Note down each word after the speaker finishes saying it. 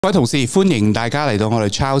各位同事，歡迎大家嚟到我哋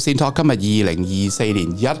Child Talk。今日2024年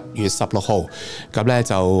1月16號，咁咧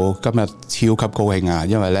就今日超級高興啊！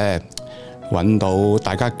因為咧揾到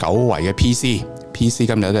大家久違嘅 PC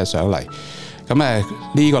今日都係上嚟。咁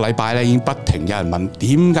呢個禮拜咧已經不停有人問，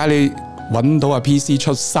點解你揾到阿 PC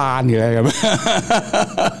出山嘅咧？咁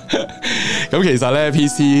咁其實咧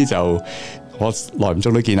PC 就我耐唔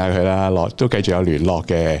中都見下佢啦，都繼續有聯絡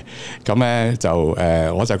嘅。咁咧就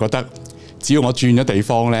我就覺得，只要我轉咗地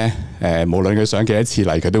方咧，無論佢上幾多次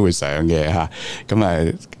嚟，佢都會上嘅嚇。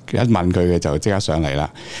咁一問佢嘅就即刻上嚟啦。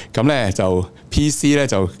咁咧就 PC 咧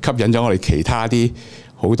就吸引咗我哋其他啲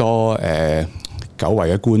好多久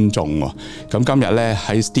違嘅觀眾喎。咁今日咧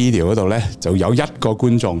喺 studio 嗰度咧就有一個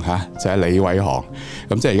觀眾嚇，就係李偉航。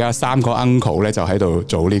咁即係而家3個 uncle 咧就喺度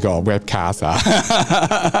做呢個 webcast 啊。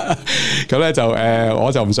咁咧就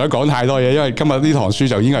我就唔想講太多嘢，因為今日呢堂書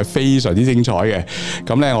就應該係非常之精彩嘅。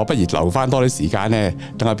咁咧我不如留翻多啲時間咧，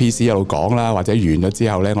等阿 PC 一路講啦，或者完咗之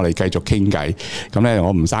後咧，我哋繼續傾偈。咁咧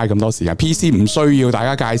我唔嘥咁多時間 ，PC 唔需要大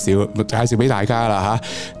家介紹俾大家啦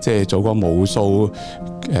嚇，即係做過無數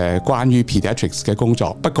關於 pediatrics 嘅工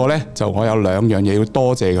作。不過咧就我有2樣嘢要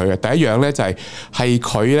多謝佢嘅。第一樣咧就係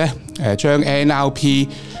佢咧將 NLP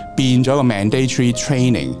變咗個 mandatory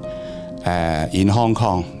training in Hong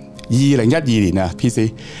Kong。2012年啊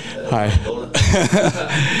 ，PC 係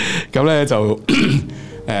咁咧就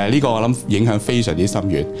呢個我諗影響非常之深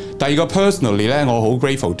遠。第二個 personally 咧，我好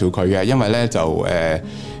grateful to 佢嘅，因為咧就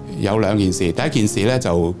有2件事。第一件事咧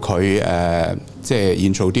就佢即係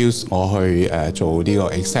introduce 我去做呢個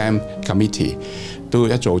exam committee， 都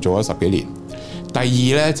一做咗10幾年。第二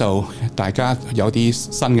咧就大家有啲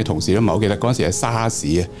新嘅同事都唔係好記得，嗰陣時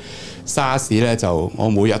係SARS 咧就我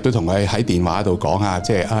每日都同佢喺電話度講下，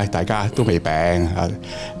即係大家都未病啊，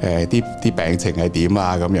啲病情係點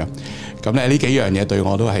啊咁樣。咁咧呢幾樣嘢對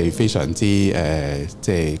我都係非常之即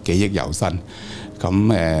係記憶猶新。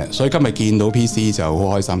咁所以今日見到 PC 就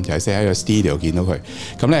好開心，尤其是喺個 studio 見到佢。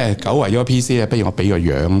咁咧久違咗個 PC 咧，不如我俾個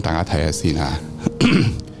樣大家睇下先嚇。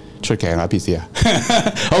出鏡啊 PC 啊，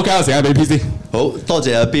好，交個時間俾 PC。好多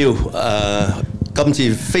謝阿 Bill， 今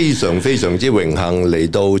次非常之榮幸嚟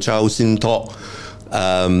到 Child Talk，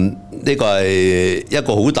 呢個係一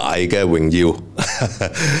個好大嘅榮耀，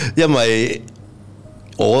因為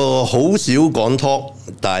我好少講 talk，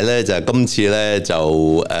 但係咧就今次咧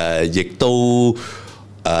就亦都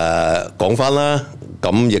講返啦，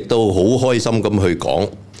咁亦都好開心咁去講。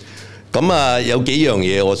咁有幾樣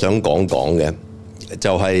嘢我想講嘅。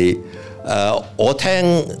就係我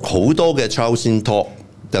聽好多嘅 Child Talk，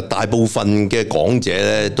 就大部分嘅講者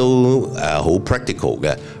咧都好 practical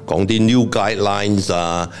嘅，講啲 new guidelines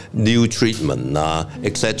啊、new treatment 啊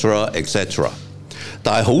 ，etc。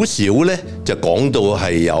但係好少咧就講到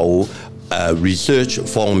係有research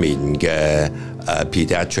方面嘅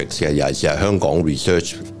pediatrics 嘅，尤其是係香港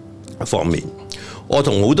research 方面。我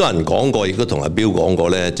同好多人講過，亦都同阿 Bill 講過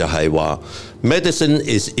咧，就係話 medicine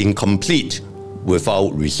is incomplete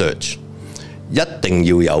without research， 一定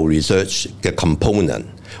要有 research 嘅 component。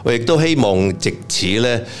我亦都希望藉此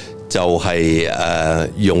咧，就係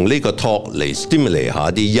用呢個 talk 嚟 stimulate 下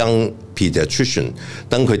啲 young pediatrician，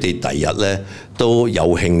 等佢哋第日咧都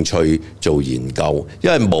有興趣做研究，因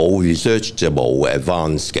為冇 research 就冇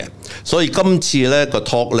advance 嘅。所以今次咧個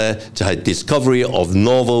talk 咧就係 discovery of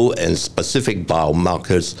novel and specific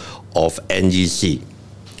biomarkers of NEC。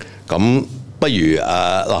咁不如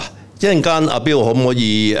嗱。一陣間阿 Bill 可唔可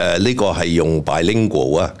以呢個係用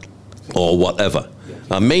bilingual 啊，or whatever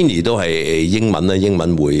mainly 都係英文啦，英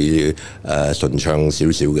文會順暢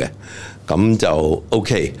少少嘅，咁就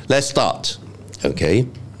OK。Let's start. Okay.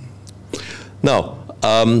 Now,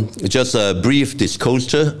 just a brief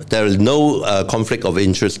disclosure. There is no conflict of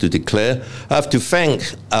interest to declare. I have to thank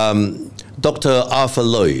Dr. Arthur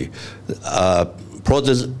Lui,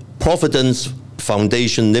 Providence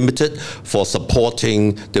Foundation Limited for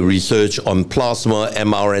supporting the research on plasma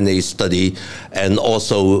mRNA study, and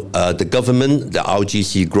also the government, the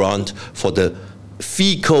RGC grant for the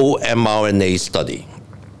fecal mRNA study.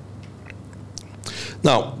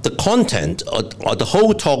 Now, the content of the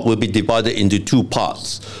whole talk will be divided into 2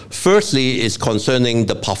 parts. Firstly is concerning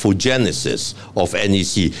the pathogenesis of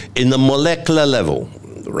NEC in a molecular level,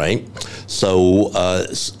 right? So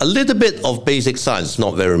a little bit of basic science,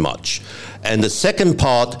 not very much. And the second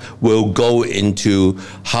part will go into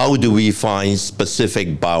how do we find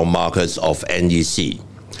specific biomarkers of NEC.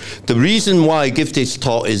 The reason why I give this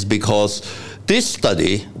talk is because this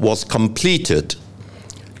study was completed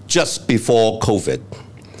just before COVID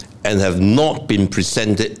and have not been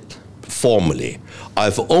presented formally.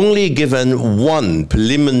 I've only given one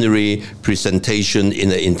preliminary presentation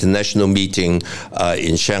in an international meeting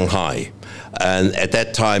in Shanghai. And at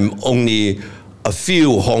that time, only a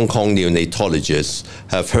few Hong Kong neonatologists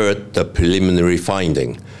have heard the preliminary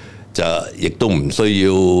finding. 就亦都唔需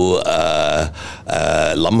要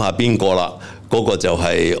諗下邊個啦，嗰個就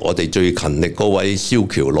係我哋最勤力嗰位蕭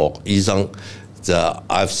喬樂醫生。就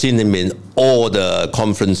I've seen him in all the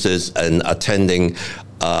conferences and attending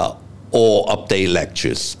all update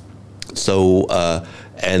lectures. So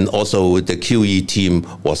and also the QE team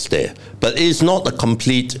was there. But it's not a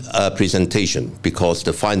complete presentation because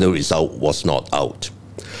the final result was not out.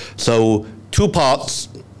 So two parts,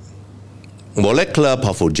 molecular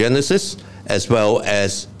pathogenesis as well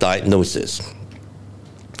as diagnosis.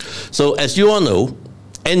 So as you all know,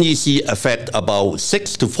 NEC affect about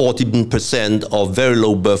 6 to 14% of very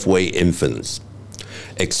low birth weight infants,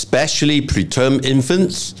 especially preterm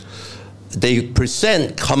infants. They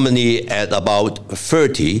present commonly at about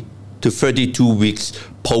 30 to 32 weeks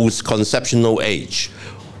post-conceptional age.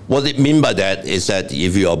 What it means by that is that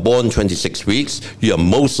if you are born 26 weeks, you are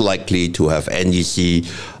most likely to have NEC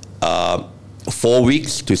 4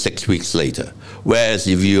 weeks to 6 weeks later. Whereas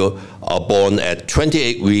if you are born at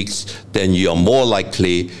 28 weeks, then you are more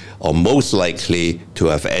likely or most likely to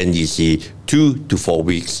have NEC 2 to 4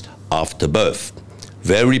 weeks after birth.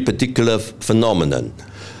 Very particular phenomenon.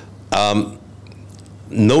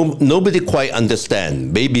 Nobody quite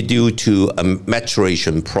understand, maybe due to a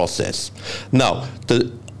maturation process. Now,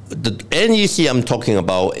 the NEC I'm talking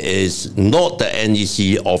about is not the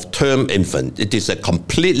NEC of term infant. It is a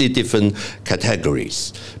completely different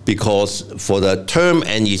categories because for the term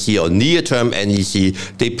NEC or near-term NEC,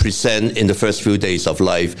 they present in the first few days of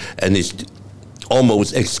life and it's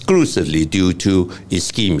almost exclusively due to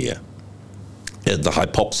ischemia, the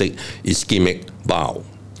hypoxic ischemic bowel.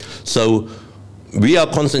 So we are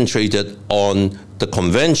concentrated on the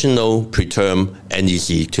conventional preterm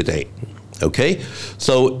NEC today. Okay,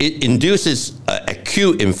 so it induces an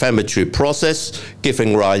acute inflammatory process,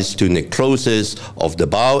 giving rise to necrosis of the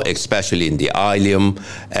bowel, especially in the ileum,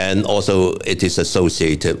 and also it is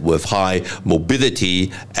associated with high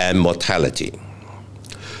morbidity and mortality.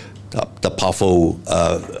 The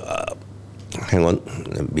hang on,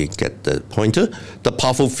 let me get the pointer. The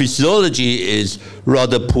pathophysiology is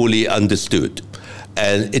rather poorly understood,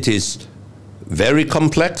 and it is very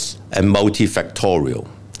complex and multifactorial.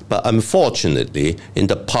 But unfortunately, in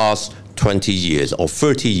the past 20 years or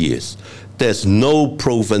 30 years, there's no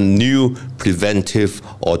proven new preventive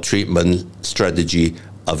or treatment strategy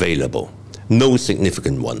available. No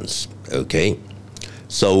significant ones, okay?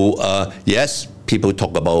 So yes, people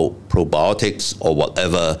talk about probiotics or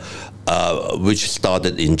whatever, which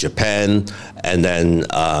started in Japan, and then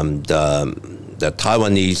the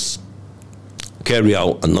Taiwanese carry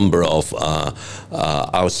out a number of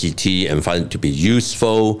RCT and find it to be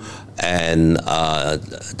useful, and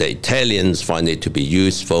the Italians find it to be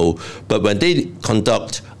useful. But when they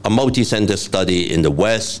conduct a multi-center study in the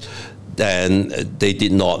West, then they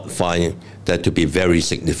did not find that to be very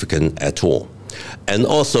significant at all. And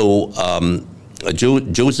also,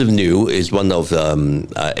 Joseph New is one of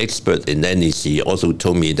the experts in NEC, also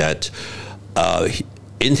told me that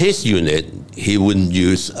in his unit, he wouldn't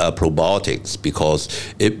use probiotics because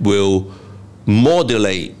it will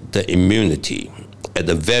modulate the immunity at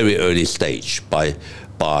a very early stage by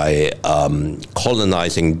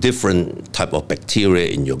colonizing different type of bacteria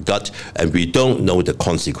in your gut, and we don't know the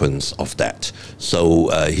consequence of that. So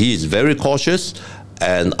he is very cautious,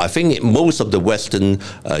 and I think most of the Western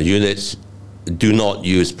units do not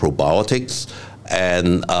use probiotics,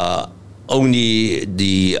 and only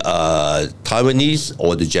the Taiwanese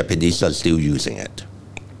or the Japanese are still using it.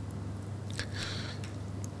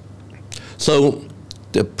 So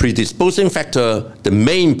the predisposing factor, the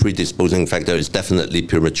main predisposing factor is definitely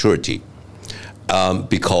prematurity,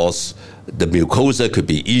 because the mucosa could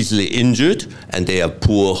be easily injured and they have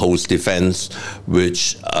poor host defense,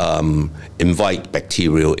 which invite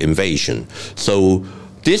bacterial invasion. So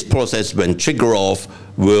this process, when trigger off,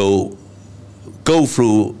 will go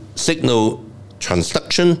through signal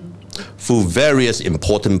transduction through various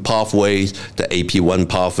important pathways, the AP1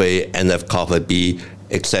 pathway, NF-kappa-B,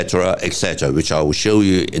 etc., which I will show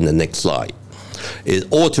you in the next slide.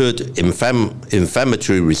 It altered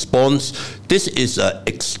inflammatory response. This is an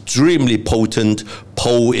extremely potent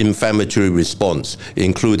pro-inflammatory response,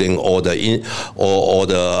 including all the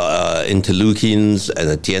interleukins and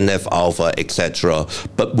the TNF-alpha, etc.,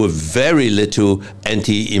 but with very little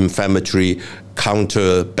anti-inflammatory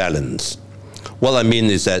counterbalance. What I mean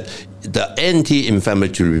is that the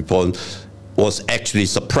anti-inflammatory response was actually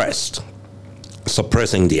suppressed,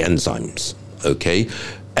 suppressing the enzymes. Okay,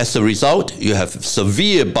 as a result, you have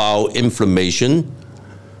severe bowel inflammation,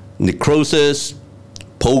 necrosis,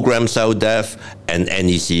 programmed cell death, and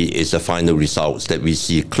NEC is the final results that we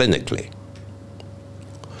see clinically.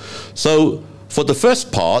 So for the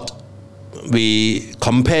first part, we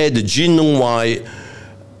compare the genome-wide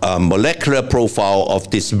molecular profile of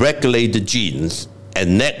dysregulated genes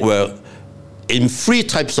and network in 3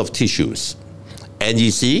 types of tissues: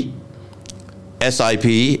 NEC, SIP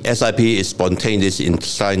is spontaneous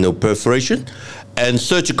intestinal perforation, and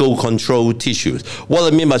surgical control tissues.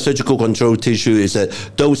 What I mean by surgical control tissue is that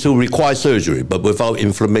those who require surgery but without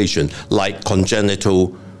inflammation, like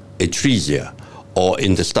congenital atresia or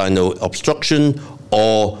intestinal obstruction,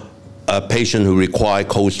 or a patient who require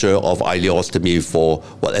culture of ileostomy for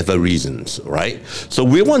whatever reasons, right? So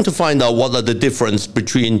we want to find out what are the difference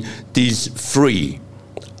between these 3.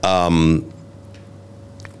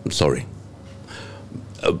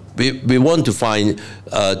 We want to find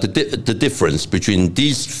the difference between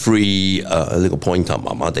these 3.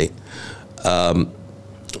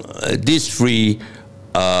 These 3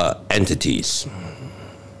 entities.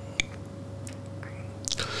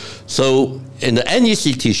 So in the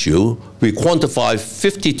NEC tissue, we quantify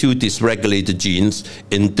 52 dysregulated genes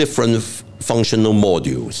in different functional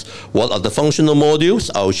modules. What are the functional modules?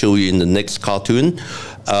 I'll show you in the next cartoon.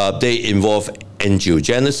 They involve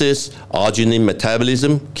angiogenesis, arginine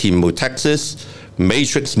metabolism, chemotaxis,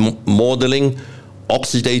 matrix modeling,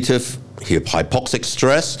 oxidative hypoxic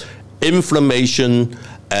stress, inflammation,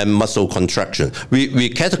 and muscle contraction. We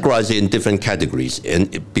categorize it in different categories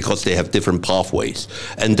because they have different pathways.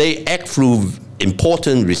 And they act through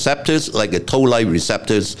important receptors like the toll-like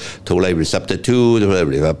receptors, toll-like receptor 2,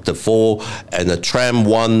 receptor 4, and the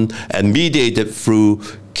TRAM1, and mediated through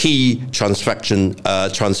key transcription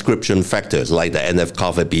factors like the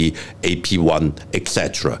NF-κB, AP1,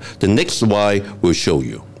 etc. The next slide will show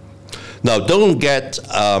you. Now, don't get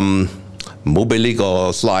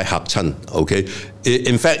slide okay?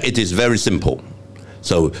 In fact, it is very simple.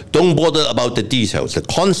 So don't bother about the details. The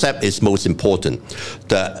concept is most important.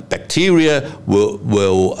 The bacteria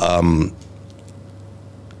will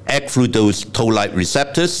act through those toll-like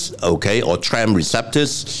receptors, okay, or TRAM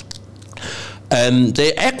receptors. And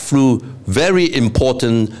they act through very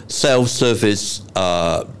important cell surface,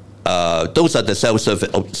 those are the cell surface,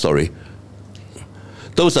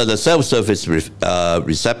 those are the cell surface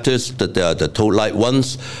receptors, the toll-like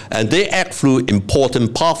ones, and they act through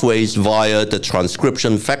important pathways via the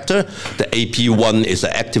transcription factor. The AP1 is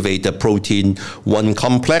an activator protein 1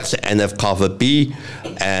 complex, NF-κB,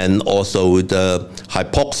 and also the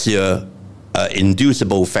hypoxia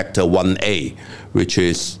inducible factor 1A, which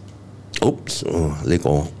is,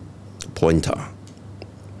 pointer,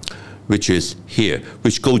 which is here,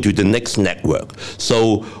 which go to the next network.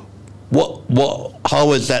 So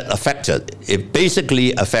how is that affected? It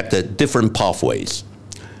basically affected different pathways.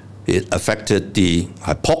 It affected the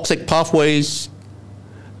hypoxic pathways,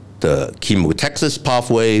 the chemotaxis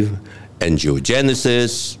pathway,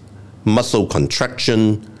 angiogenesis, muscle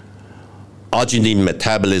contraction, arginine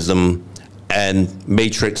metabolism, and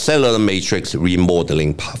cellular matrix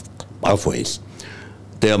remodeling pathways.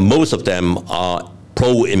 Most of them are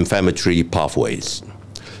pro-inflammatory pathways.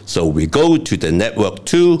 So we go to the network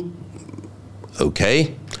 2.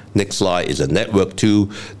 Okay, next slide is a network 2.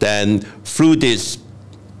 Then through this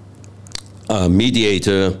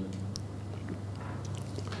mediator,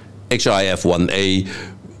 HIF1A,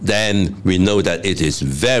 then we know that it is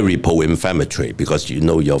very pro-inflammatory because you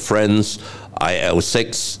know your friends,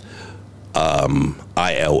 IL-6,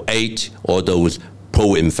 IL-8, all those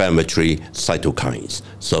pro-inflammatory cytokines.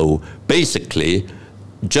 So basically,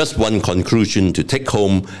 just one conclusion to take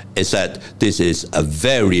home is that this is a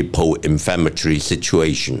very pro-inflammatory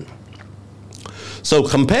situation. So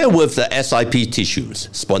compare with the SIP tissues,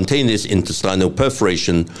 spontaneous intestinal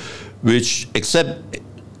perforation, which exhibit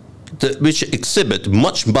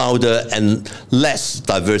much milder and less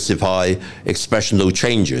diversified expressional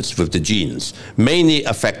changes with the genes, mainly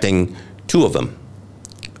affecting 2 of them,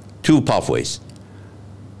 2 pathways,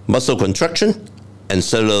 muscle contraction and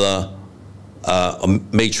cellular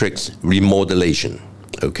matrix remodelation,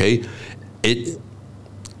 okay? It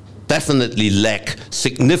definitely lack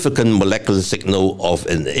significant molecular signal of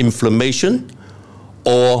an inflammation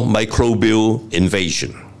or microbial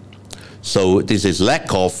invasion. So this is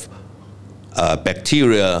lack of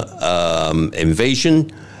bacteria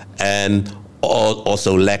invasion and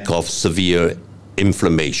also lack of severe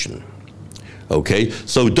inflammation. Okay,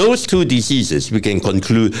 so those two diseases, we can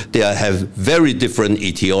conclude they have very different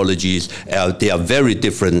etiologies. They are very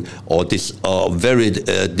different or very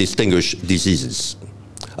distinguished diseases.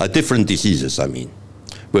 Different diseases, I mean,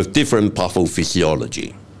 with different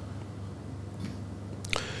pathophysiology.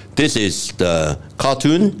 This is the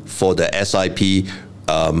cartoon for the SIP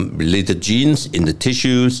related genes in the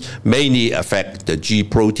tissues, mainly affect the G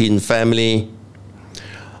protein family,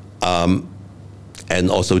 and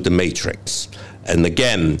also the matrix. And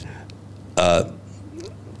again,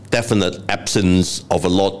 definite absence of a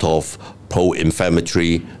lot of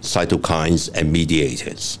pro-inflammatory cytokines and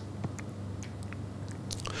mediators.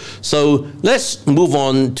 So let's move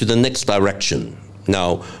on to the next direction.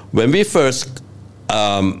 Now, when we first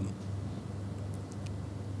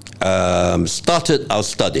started our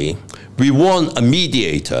study, we want a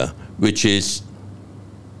mediator which is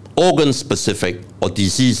organ-specific or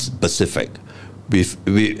disease-specific.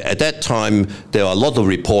 At that time, there are a lot of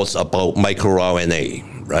reports about microRNA,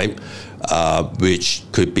 right? Which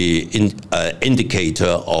could be an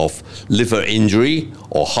indicator of liver injury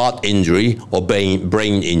or heart injury or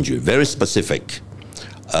brain injury, very specific.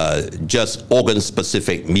 Just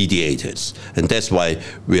organ-specific mediators. And that's why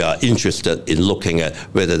we are interested in looking at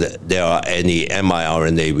whether there are any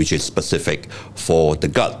miRNA which is specific for the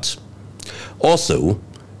gut. Also,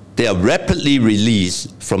 they are rapidly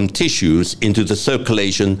released from tissues into the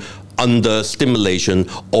circulation under stimulation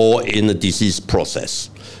or in a disease process.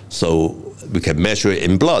 So we can measure it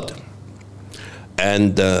in blood.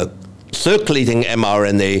 And circulating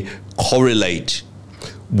mRNA correlate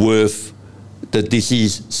with the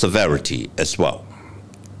disease severity as well.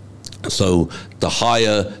 So the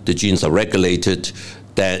higher the genes are regulated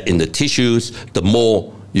than in the tissues, the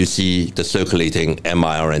more you see the circulating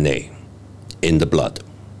mRNA in the blood.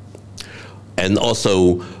 And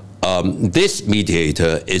also, this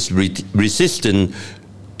mediator is resistant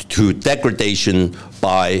to degradation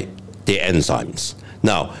by the enzymes.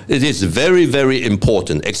 Now, it is very, very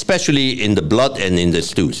important, especially in the blood and in the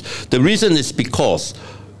stools. The reason is because,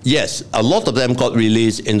 yes, a lot of them got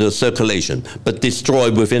released into the circulation, but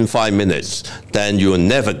destroyed within 5 minutes. Then you will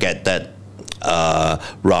never get that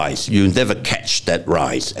rise. You never catch that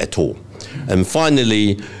rise at all. And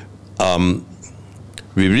finally,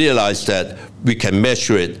 we realized that we can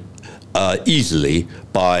measure it easily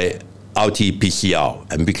by RT-PCR,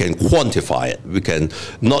 and we can quantify it. We can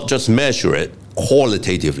not just measure it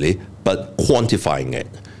qualitatively, but quantifying it.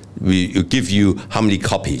 We give you how many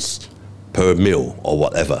copies per mil or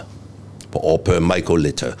whatever, or per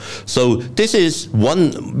microliter. So this is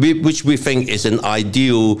one which we think is an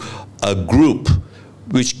ideal group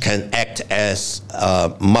which can act as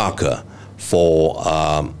a marker for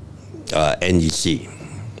NEC.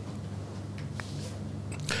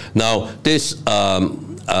 Now, this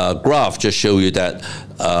graph just shows you that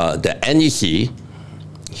the NEC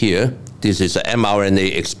here, this is an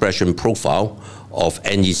mRNA expression profile of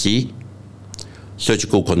NEC,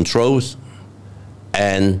 surgical controls,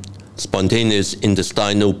 and spontaneous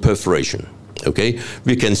intestinal perforation. Okay,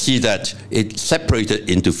 we can see that it's separated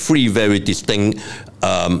into 3 very distinct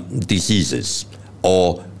diseases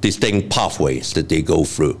or distinct pathways that they go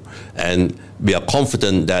through. And we are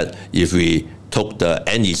confident that if we took the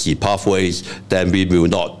NEC pathways, then we will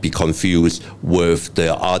not be confused with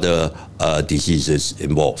the other diseases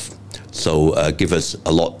involved. So give us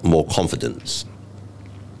a lot more confidence.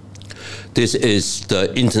 This is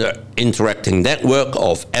the interacting network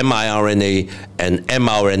of miRNA and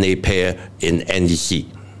mRNA pair in NEC.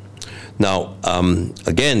 Now,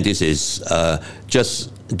 again, this is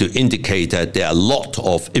just to indicate that there are a lot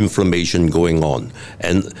of inflammation going on,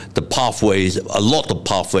 and the pathways, a lot of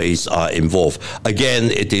pathways are involved. Again,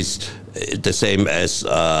 it is the same as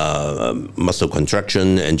muscle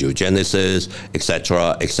contraction, angiogenesis,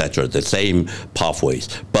 etc., the same pathways,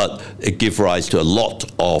 but it gives rise to a lot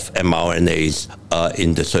of mRNAs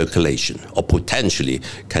in the circulation, or potentially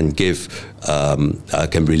can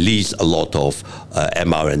can release a lot of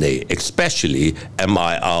mRNA, especially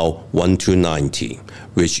MIR-1290,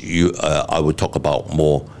 which I will talk about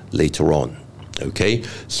more later on. Okay,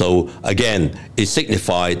 so again, it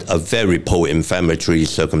signified a very pro-inflammatory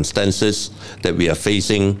circumstances that we are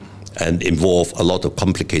facing and involve a lot of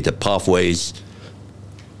complicated pathways.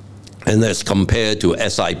 And as compared to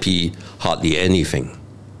SIP, hardly anything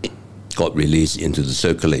got released into the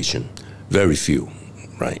circulation. Very few,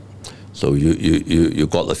 right? So you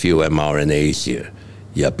got a few mRNAs here.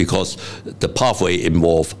 Yeah, because the pathway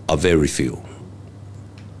involved are very few.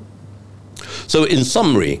 So in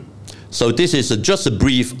summary, so this is just a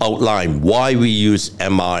brief outline why we use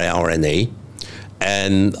mRNA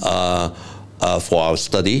and for our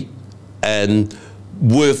study. And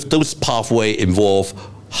with those pathways involved,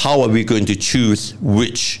 how are we going to choose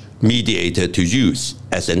which mediator to use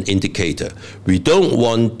as an indicator? We don't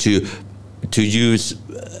want to use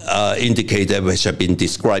indicator which have been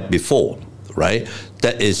described before, right?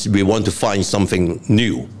 That is, we want to find something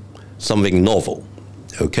new, something novel.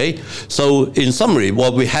 Okay, so in summary,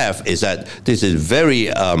 what we have is that this is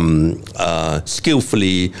very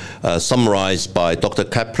skillfully summarized by Dr.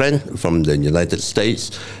 Kaplan from the United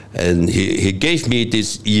States, and he gave me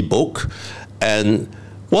this ebook. And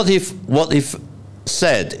what if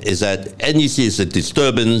said is that NEC is a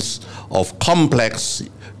disturbance of complex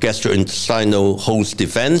gastrointestinal host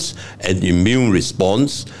defense and immune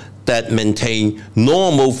response that maintain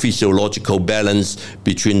normal physiological balance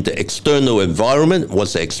between the external environment,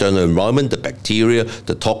 what's the external environment, the bacteria,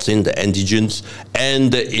 the toxin, the antigens,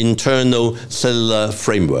 and the internal cellular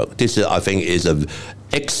framework. This, I think, is an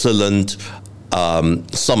excellent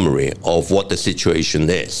summary of what the situation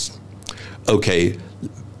is. Okay,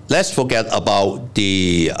 let's forget about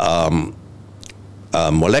the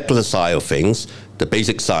molecular side of things, the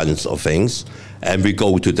basic science of things, and we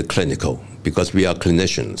go to the clinical, because we are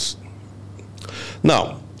clinicians.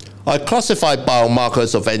 Now, I classify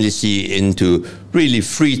biomarkers of NEC into really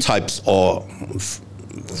 3 types, or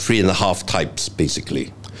 3.5 types,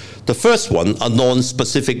 basically. The first one are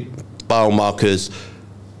non-specific biomarkers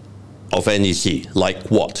of NEC, like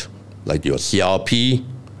what? Like your CRP,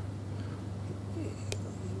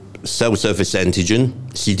 cell surface antigen,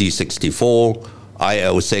 CD64,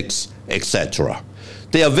 IL-6, etc.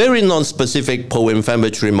 They are very non-specific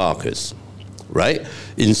pro-inflammatory markers, right?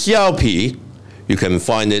 In CRP, you can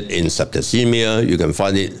find it in septicemia, you can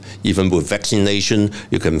find it even with vaccination,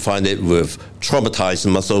 you can find it with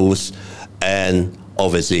traumatized muscles, and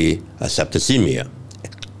obviously septicemia.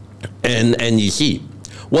 And NEC,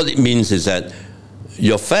 what it means is that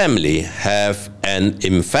your family have an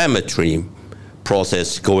inflammatory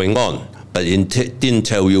process going on, but it didn't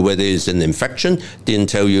tell you whether it's an infection, didn't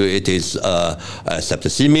tell you it is a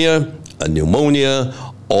septicemia, a pneumonia,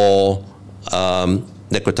 or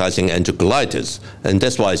necrotizing enterocolitis. And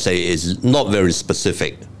that's why I say it's not very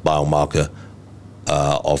specific biomarker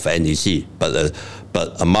of NEC, but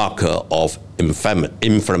a marker of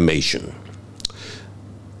inflammation.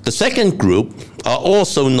 The second group are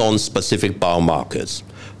also non-specific biomarkers,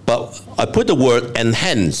 but I put the word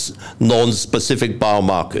enhanced non-specific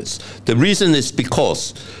biomarkers. The reason is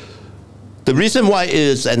because, the reason why it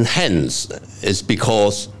is enhanced is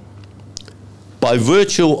because by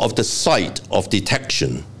virtue of the site of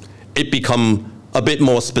detection, it becomes a bit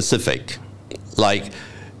more specific. Like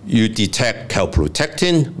you detect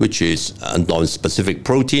calprotectin, which is a non-specific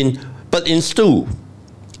protein, but in stool,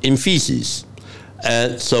 in feces.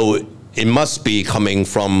 And so it must be coming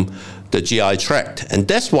from the GI tract, and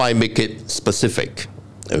that's why I make it specific,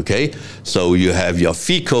 okay? So you have your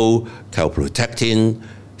fecal calprotectin,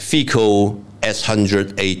 fecal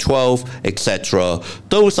S100A12, etc.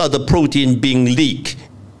 Those are the protein being leaked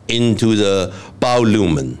into the bowel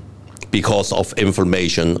lumen because of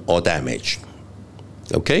inflammation or damage,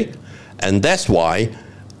 okay? And that's why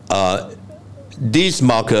these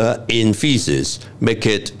markers in feces make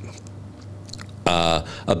it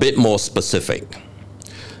a bit more specific.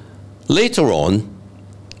 Later on,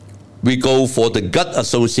 we go for the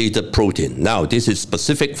gut-associated protein. Now, this is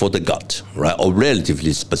specific for the gut, right, or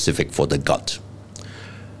relatively specific for the gut,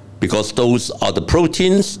 because those are the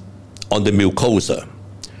proteins on the mucosa.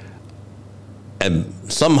 And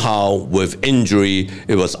somehow, with injury,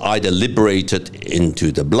 it was either liberated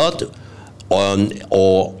into the blood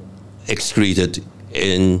or excreted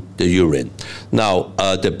in the urine. Now,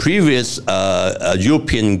 the previous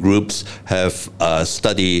European groups have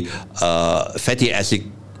studied fatty acid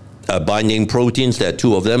binding proteins. There are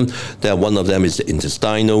 2 of them. One of them is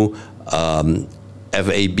intestinal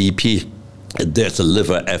FABP. There's a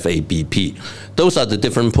liver FABP. Those are the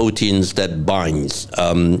different proteins that binds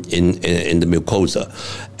in the mucosa.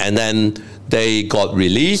 And then they got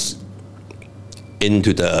released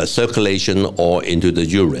into the circulation or into the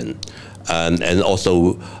urine. And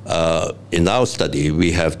also, in our study,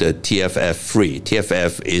 we have the TFF3.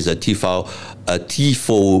 TFF is a TFO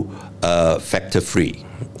factor 3,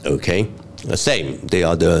 okay? The same, they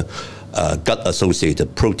are the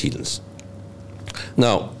gut-associated proteins.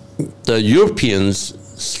 Now, the Europeans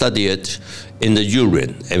studied it in the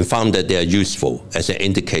urine and found that they are useful as an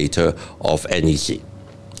indicator of NEC.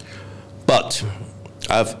 But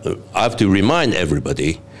I have to remind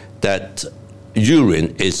everybody that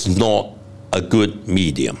urine is not a good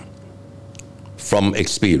medium from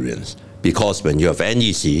experience, because when you have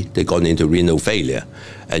NEC, they gone into renal failure,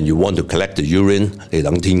 and you want to collect the urine, 你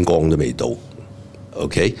等天光都未到.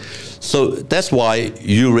 Okay, so that's why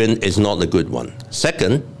urine is not a good one.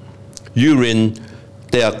 Second, urine,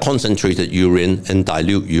 they are concentrated urine and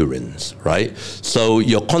dilute urines, right? So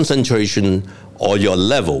your concentration or your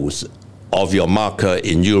levels of your marker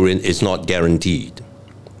in urine is not guaranteed.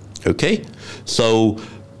 Okay, so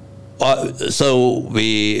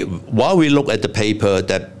while we look at the paper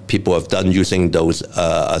that people have done using those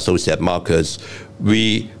associate markers,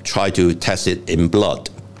 we try to test it in blood.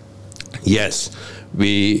 Yes,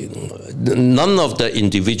 none of the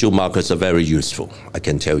individual markers are very useful, I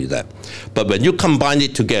can tell you that. But when you combine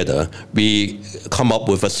it together, we come up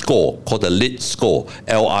with a score called the LIT score,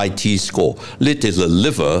 L-I-T score. LIT is a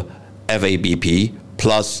liver FABP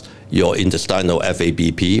plus your intestinal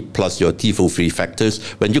FABP plus your T4 factors.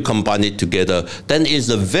 When you combine it together, then it's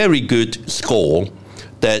a very good score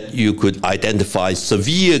that you could identify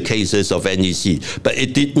severe cases of NEC, but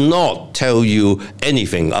it did not tell you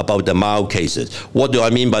anything about the mild cases. What do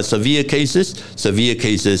I mean by severe cases? Severe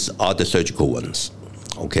cases are the surgical ones,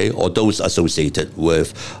 okay, or those associated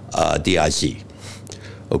with DIC,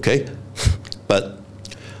 okay, but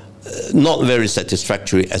not very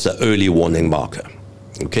satisfactory as an early warning marker,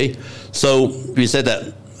 okay. So we said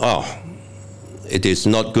that, it is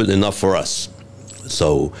not good enough for us.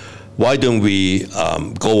 So why don't we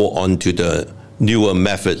go on to the newer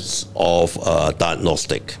methods of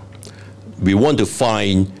diagnostic? We want to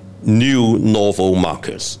find new novel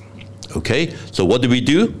markers. Okay, so what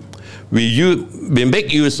do? We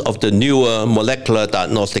make use of the newer molecular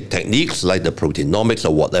diagnostic techniques like the proteinomics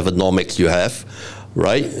or whatever nomics you have,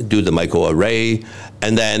 right? Do the microarray,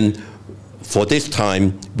 and then for this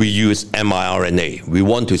time, we use miRNA. We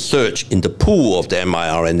want to search in the pool of the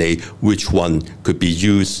miRNA which one could be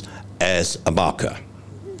used as a marker,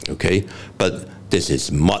 okay? But this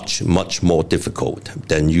is much, much more difficult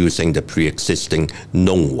than using the pre-existing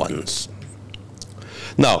known ones.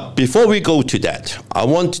 Now, before we go to that, I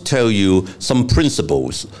want to tell you some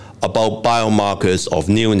principles about biomarkers of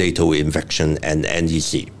neonatal infection and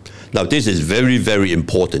NEC. Now, this is very, very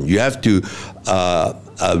important. You have to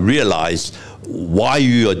realize why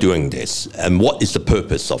you are doing this and what is the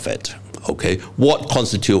purpose of it. Okay, what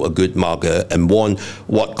constitutes a good marker and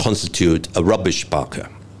what constitutes a rubbish marker,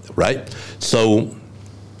 right? So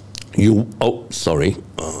個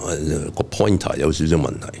pointer 有少少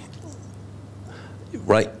問題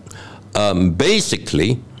right?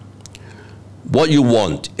 Basically, what you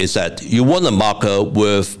want is that you want a marker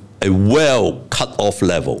with a well cut off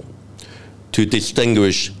level to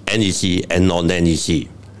distinguish NEC and non-NEC.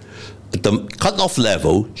 The cutoff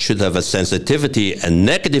level should have a sensitivity and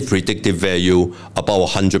negative predictive value above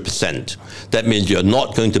 100%. That means you're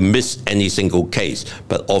not going to miss any single case.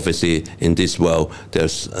 But obviously, in this world,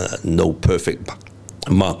 there's no perfect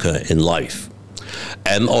marker in life.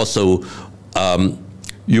 And also,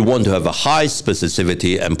 you want to have a high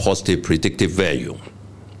specificity and positive predictive value.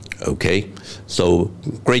 Okay, so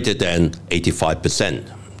greater than 85%.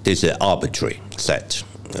 This is arbitrary set.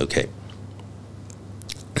 Okay.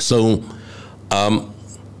 So,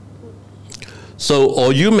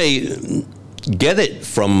 or you may get it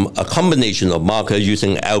from a combination of marker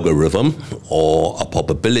using algorithm or a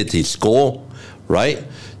probability score, right?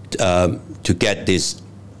 To get this,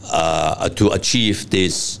 to achieve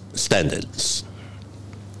these standards.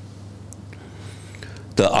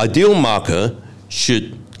 The ideal marker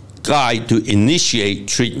should guide to initiate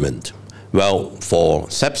treatment. Well, for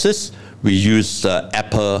sepsis, we use the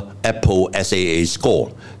Apple SAA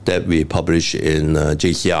score that we publish in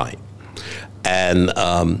JCI. And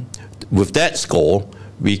with that score,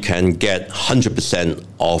 we can get 100%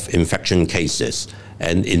 of infection cases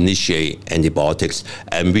and initiate antibiotics.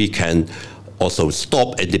 And we can also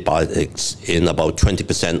stop antibiotics in about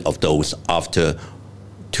 20% of those after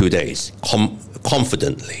 2 days,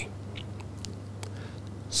 confidently.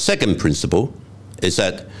 Second principle is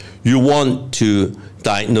that you want to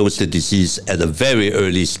diagnose the disease at a very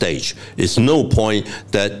early stage. It's no point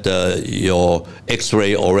that your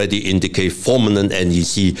X-ray already indicate fulminant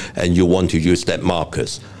NEC and you want to use that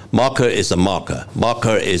markers. Marker is a marker.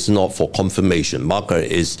 Marker is not for confirmation. Marker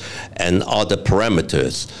is and other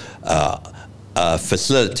parameters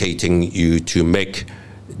facilitating you to make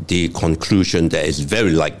the conclusion that is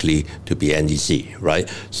very likely to be NEC, right?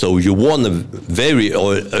 So you want a very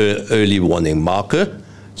early warning marker.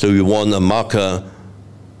 So you want a marker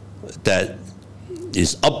that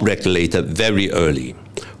is upregulated very early.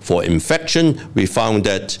 For infection, we found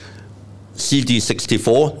that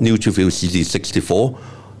CD64, neutrophil CD64,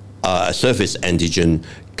 a surface antigen,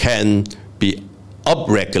 can be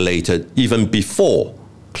upregulated even before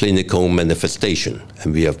clinical manifestation,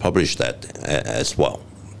 and we have published that as well.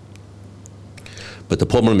 But the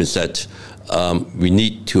problem is that we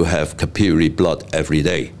need to have capillary blood every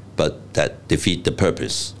day, but that defeats the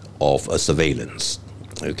purpose of a surveillance.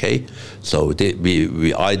 Okay, so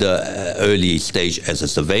we either early stage as a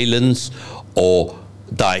surveillance or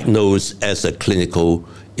diagnose as a clinical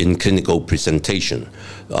presentation.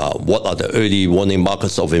 What are the early warning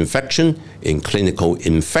markers of infection? In clinical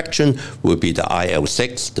infection will be the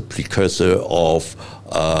IL-6, the precursor of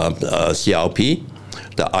CRP,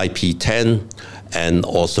 the IP10, and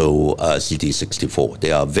also CD64.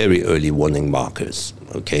 They are very early warning markers,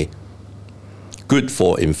 okay? Good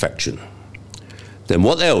for infection. Then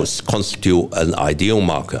what else constitutes an ideal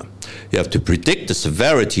marker? You have to predict the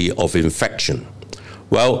severity of infection.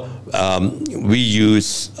 Well, we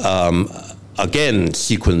use, again,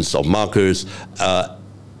 sequence of markers,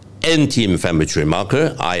 anti-inflammatory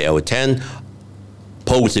marker, IL-10,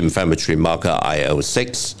 post-inflammatory marker,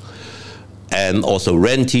 IL-6, and also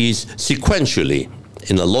RENTES sequentially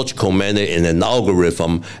in a logical manner in an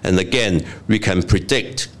algorithm. And again, we can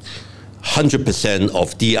predict 100%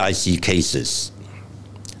 of DIC cases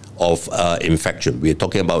of infection. We're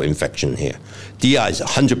talking about infection here. DI is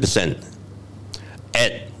 100%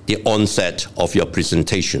 at the onset of your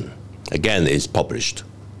presentation. Again, it's published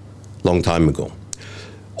long time ago.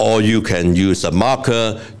 Or you can use a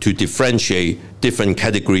marker to differentiate different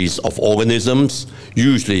categories of organisms.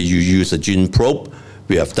 Usually you use a gene probe.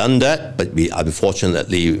 We have done that, but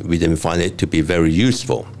unfortunately we didn't find it to be very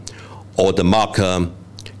useful. Or the marker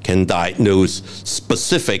can diagnose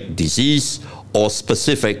specific disease or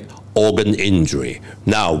specific organ injury.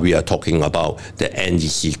 Now we are talking about the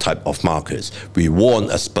NEC type of markers. We want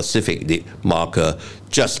a specific marker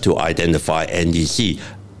just to identify NEC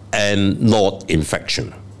and not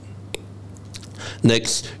infection.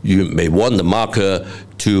 Next, you may want the marker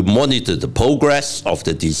to monitor the progress of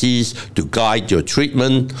the disease, to guide your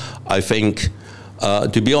treatment. I think,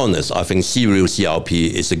 to be honest, I think serial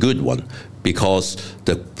CRP is a good one because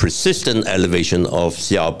the persistent elevation of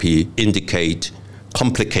CRP indicate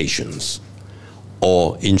complications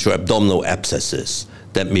or intra-abdominal abscesses.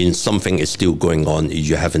 That means something is still going on if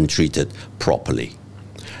you haven't treated properly.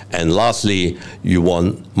 And lastly, you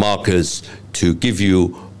want markers to give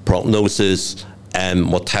you prognosis and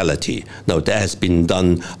mortality. Now, that has been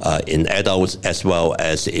done in adults as well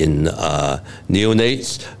as in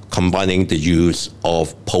neonates, combining the use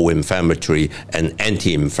of pro-inflammatory and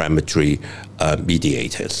anti-inflammatory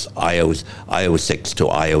mediators, IL-6 to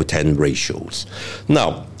IL-10 ratios.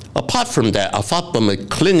 Now, apart from that, apart from the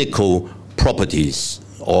clinical properties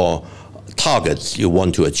or targets you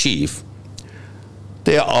want to achieve,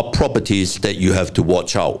 there are properties that you have to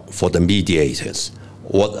watch out for the mediators,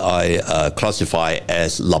 what I classify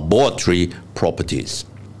as laboratory properties.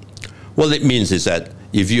 What it means is that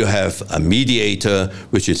if you have a mediator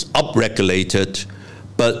which is upregulated,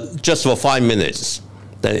 but just for 5 minutes,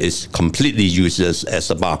 then it's completely useless as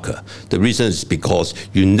a marker. The reason is because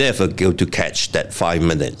you never go to catch that 5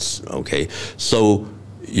 minutes, okay? So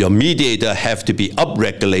your mediator have to be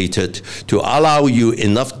upregulated to allow you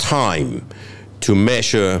enough time to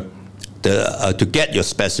measure, to get your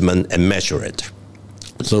specimen and measure it.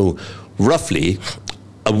 So roughly,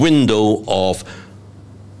 a window of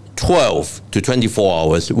 12 to 24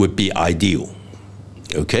 hours would be ideal,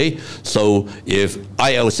 okay? So if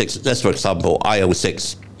IL-6, let's for example,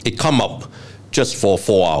 IL-6, it come up just for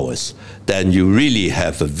 4 hours, then you really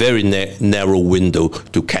have a very narrow window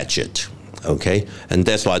to catch it, okay? And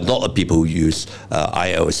that's why a lot of people use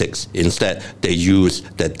IL-6. Instead, they use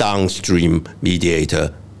the downstream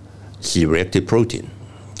mediator, C-reactive protein.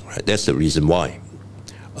 Right? That's the reason why.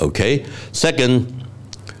 Okay. Second,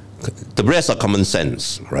 the rest are common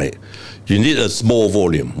sense, right? You need a small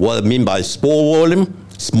volume. What I mean by small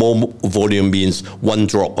volume means 1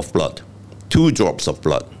 drop of blood, 2 drops of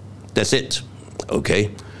blood. That's it,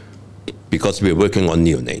 okay? Because we're working on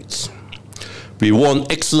neonates. We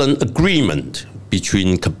want excellent agreement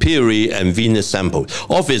between capillary and venous samples.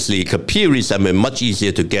 Obviously, capillary sample is much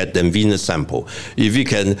easier to get than venous sample. If you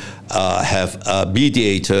can have a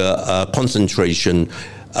mediator concentration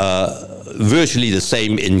virtually the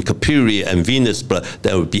same in capillary and venous blood,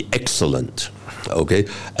 that would be excellent, okay?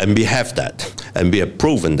 And we have that, and we have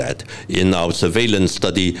proven that in our surveillance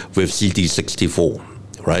study with CD64,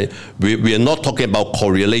 right? We are not talking about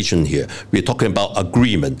correlation here. We're talking about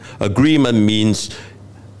agreement. Agreement means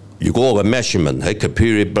如果個 measurement 喺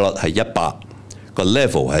capillary blood 係100，個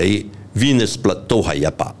level 喺 venous blood 都係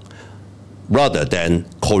100 ，rather than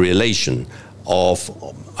correlation of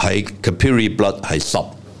喺 capillary blood 係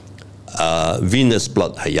10， venous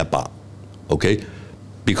blood 係100，OK？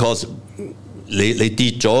 Because 你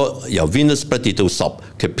跌咗由 venous blood 跌到10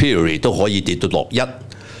 capillary 都可以跌到落1。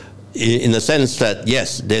In the sense that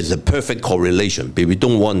yes, there's a perfect correlation, but we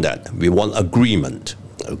don't want that. We want agreement.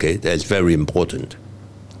 Okay, that's very important.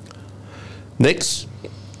 Next,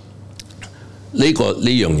 呢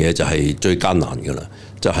樣嘢就係最艱難㗎啦，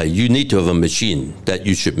就係 you need to have a machine that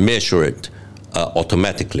you should measure it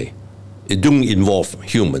automatically. It don't involve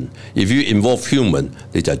human. If you involve human,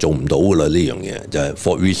 你就做唔到㗎啦呢樣嘢，就係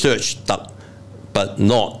for research 得 ，but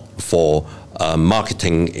not for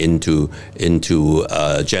marketing into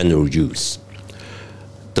general use.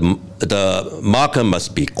 The marker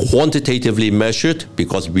must be quantitatively measured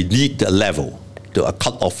because we need a level, a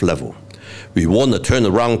cut-off level. We want a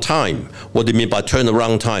turnaround time. What do you mean by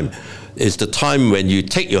turnaround time? It's the time when you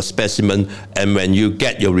take your specimen and when you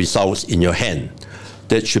get your results in your hand.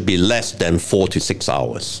 That should be less than 4 to 6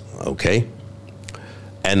 hours, okay?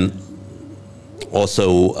 And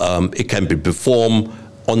also, it can be performed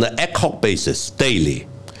on an ad hoc basis, daily.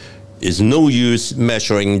 It's no use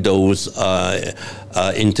measuring those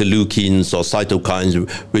interleukins or cytokines,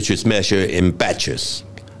 which is measured in batches.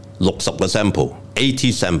 60個 sample,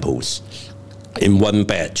 80 samples in one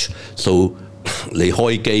batch. So 你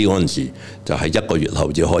開機嗰陣時就係1個月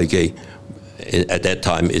後至開機. At that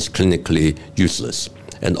time, it's clinically useless.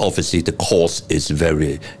 And obviously, the cost is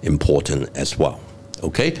very important as well.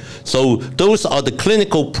 Okay? So those are the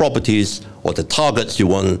clinical properties or the targets you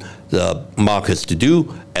want the markers to do,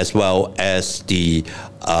 as well as the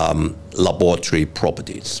laboratory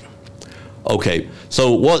properties. Okay,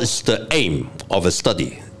 so what is the aim of a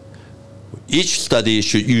study? Each study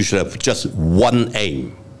should usually have just one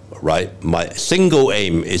aim, right? My single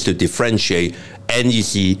aim is to differentiate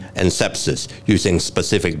NEC and sepsis using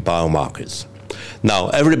specific biomarkers. Now,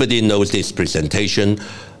 everybody knows this presentation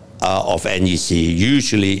of NEC.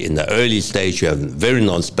 Usually in the early stage, you have very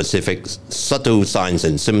non-specific, subtle signs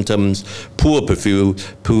and symptoms, poor perfusion,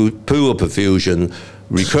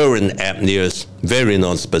 recurrent apneas, very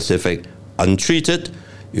non-specific, untreated.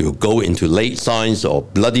 You go into late signs or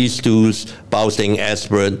bloody stools, bowel stain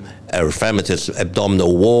aspirate, erythematous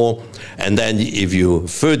abdominal wall, and then if you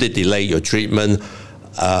further delay your treatment,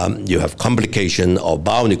 you have complication of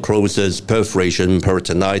bowel necrosis, perforation,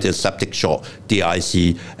 peritonitis, septic shock,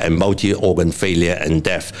 DIC, and multi-organ failure and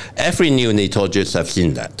death. Every neonatologist have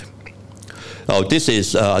seen that. Now, this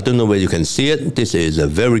is, I don't know where you can see it, this is a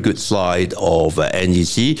very good slide of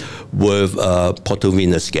NEC with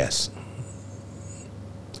portovenous gas.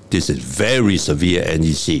 This is very severe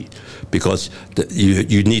NEC because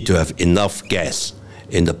you need to have enough gas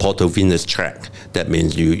in the portovenous tract. That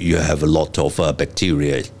means you have a lot of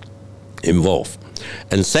bacteria involved.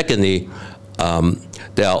 And secondly,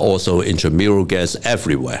 there are also intramural gas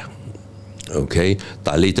everywhere. Okay,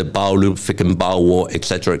 dilated bowel loop, thickened bowel wall,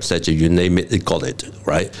 etc., you name it, it got it,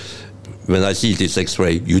 right? When I see this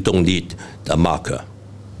X-ray, you don't need a marker.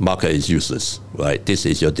 Marker is useless, right? This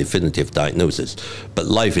is your definitive diagnosis. But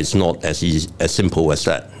life is not as easy, as simple as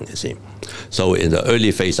that, you see. So in the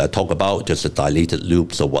early phase, I talk about just the dilated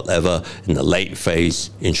loops or whatever. In the late phase,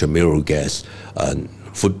 intramural gas,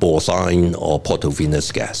 football sign, or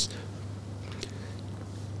portovenous gas.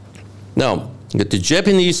 Now, the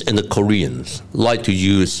Japanese and the Koreans like to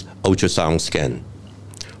use ultrasound scan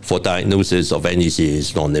for diagnosis of NEC.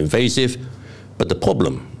 Is non-invasive, but the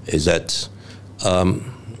problem is that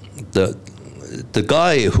the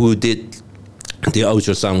guy who did the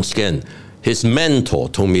ultrasound scan, his mentor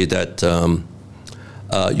told me that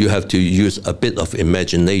you have to use a bit of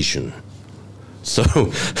imagination. So,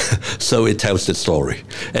 so it tells the story.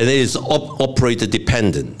 And it is operator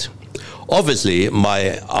dependent. Obviously,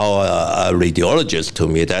 our radiologist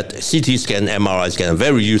told me that CT scan, MRI scan are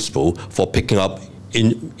very useful for picking up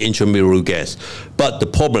intramural gas. But the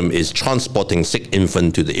problem is transporting sick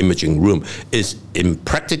infant to the imaging room is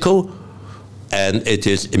impractical and it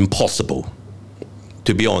is impossible,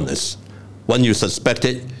 to be honest. When you suspect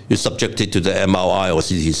it, you subject it to the MRI or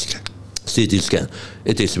CT scan.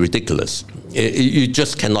 It is ridiculous. You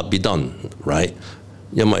just cannot be done, right?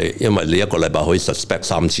 因為你一個禮拜可以 suspect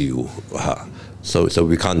 3次喎，so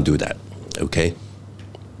we can't do that, okay?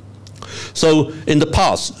 So in the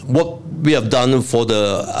past, what we have done for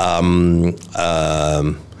the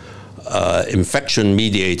infection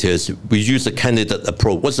mediators, we use a candidate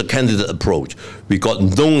approach. What's the candidate approach? We got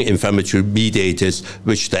known inflammatory mediators,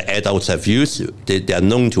 which the adults have used. They are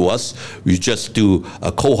known to us. We just do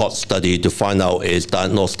a cohort study to find out its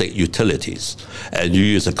diagnostic utilities. And you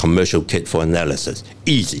use a commercial kit for analysis.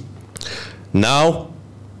 Easy. Now,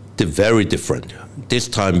 they're very different. This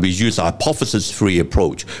time we use a hypothesis-free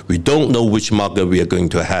approach. We don't know which marker we are going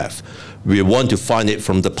to have. We want to find it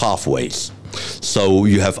from the pathways. So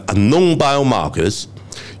you have unknown biomarkers.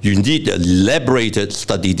 You need an elaborated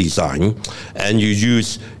study design, and you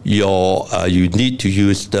need to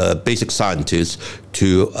use the basic scientists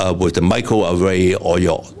to with the microarray or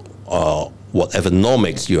your whatever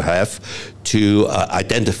nomics you have to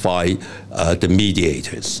identify the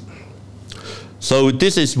mediators. So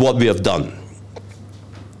this is what we have done.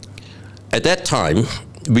 At that time,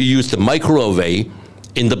 we used the microarray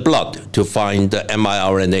in the blood to find the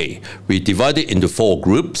miRNA. We divided into 4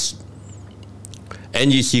 groups: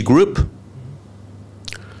 NEC group,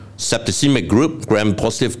 septicemic group,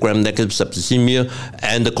 gram-positive, gram-negative septicemia,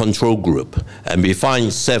 and the control group. And we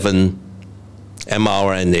find 7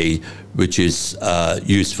 mRNA, which is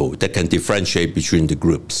useful, that can differentiate between the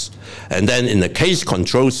groups. And then in the case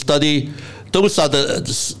control study, those are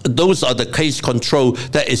the case control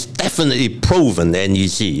that is definitely proven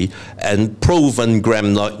NEC and proven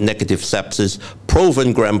gram-negative sepsis,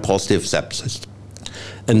 proven gram-positive sepsis.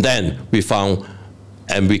 And then we found,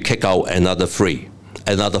 and we kick out another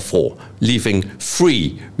 4, leaving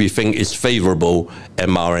 3 we think is favorable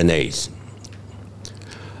mRNAs.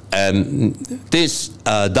 And this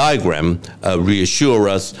diagram reassures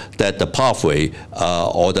us that the pathway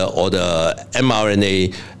or the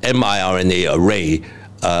miRNA array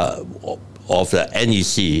of the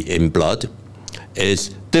NEC in blood is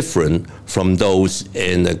different from those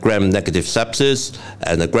in the gram-negative sepsis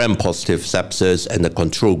and the gram-positive sepsis and the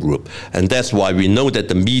control group. And that's why we know that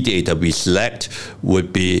the mediator we select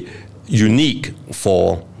would be unique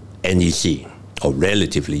for NEC, or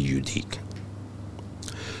relatively unique.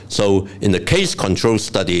 So in the case control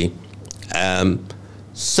study,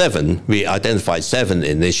 7, we identified 7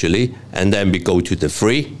 initially, and then we go to the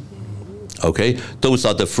 3. Okay, those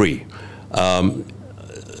are the 3.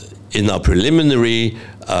 In our preliminary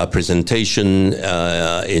presentation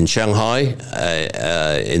in Shanghai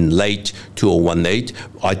in late 2018,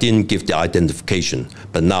 I didn't give the identification,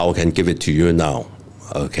 but now I can give it to you now.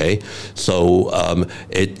 Okay, so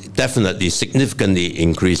it definitely significantly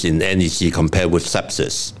increased in NEC compared with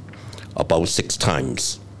sepsis, about 6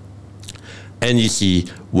 times. NEC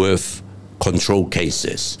with control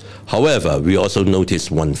cases. However, we also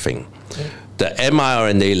noticed one thing. The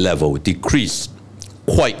miRNA level decreased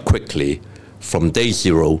quite quickly from day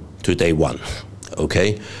 0 to day 1.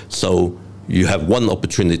 Okay, so you have one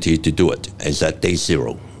opportunity to do it, is at day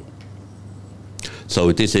 0.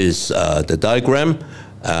 So this is the diagram.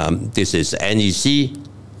 This is NEC,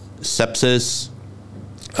 sepsis,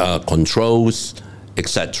 controls,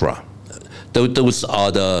 etc. Those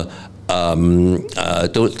are the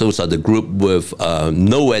group with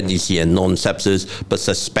no NEC and non-sepsis, but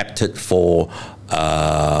suspected for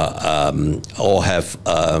or have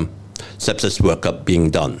sepsis workup being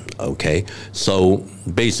done. Okay, so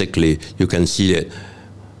basically you can see that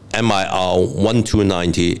MIR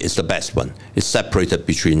 1290 is the best one. It's separated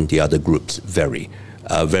between the other groups very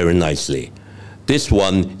nicely. This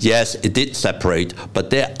one, yes, it did separate, but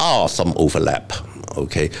there are some overlap.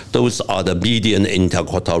 Okay, those are the median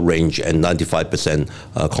interquartile range and 95%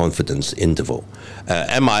 confidence interval.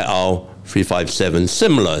 MIR 357,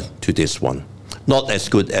 similar to this one, not as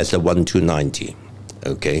good as the 1290.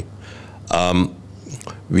 Okay,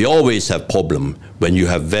 we always have problem when you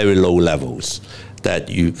have very low levels that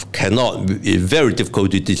you cannot. It's very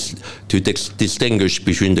difficult to distinguish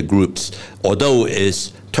between the groups, although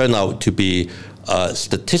it's turned out to be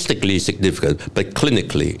statistically significant, but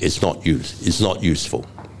clinically it's not useful.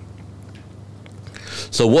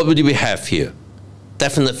 So what do we have here?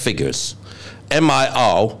 Definite figures.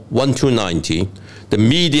 MIR 1290, the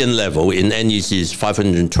median level in NEC is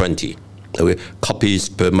 520 copies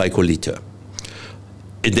per microliter.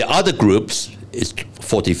 In the other groups, it's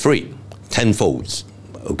 43, 10-folds.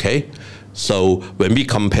 Okay, so when we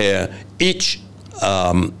compare each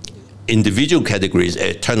individual categories,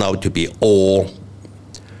 it turned out to be all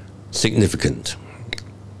significant.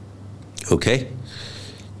 Okay?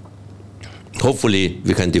 Hopefully,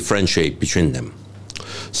 we can differentiate between them.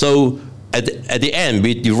 So at the end,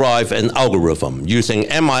 we derive an algorithm using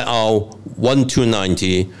MIR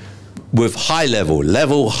 1290 with high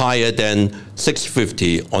level higher than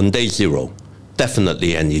 650 on day 0,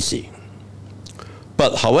 definitely NEC.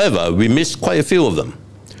 But however, we missed quite a few of them.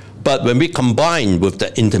 But when we combine with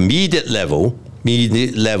the intermediate level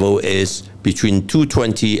is between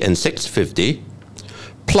 220 and 650,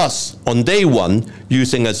 plus on day 1,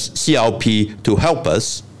 using a CRP to help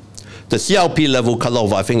us, the CRP level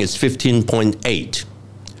cutoff, I think, is 15.8.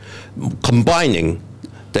 Combining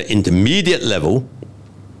the intermediate level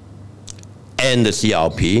and the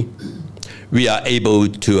CRP, we are able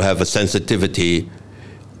to have a sensitivity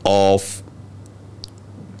of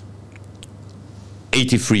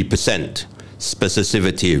 83%,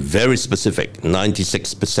 specificity, very specific,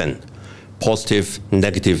 96%, positive,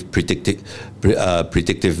 negative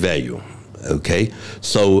predictive value. Okay,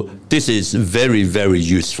 so this is very, very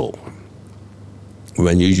useful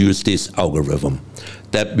when you use this algorithm.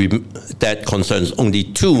 That concerns only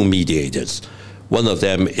 2 mediators. One of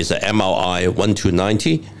them is an MRI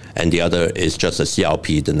 1290, and the other is just a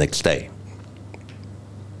CRP the next day.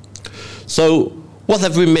 So what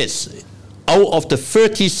have we missed? Out of the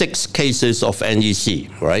 36 cases of NEC,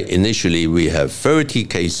 right? Initially, we have 30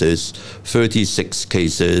 cases, 36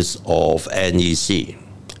 cases of NEC.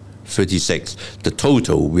 36. The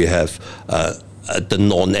total we have, the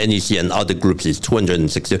non-NEC and other groups is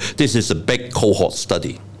 260. This is a big cohort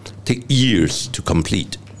study. Take years to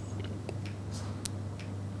complete.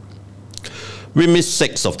 We missed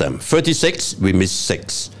 6 of them. 36, we missed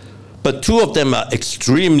 6. But 2 of them are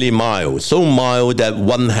extremely mild, so mild that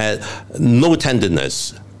one had no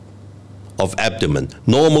tenderness of abdomen,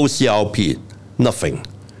 normal CRP, nothing.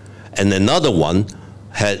 And another one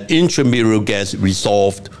had intramural gas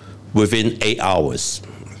resolved within 8 hours.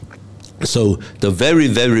 So the very,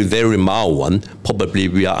 very, very mild one, probably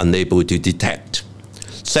we are unable to detect.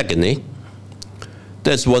 Secondly,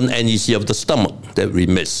 there's one NEC of the stomach that we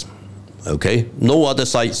miss. Okay, no other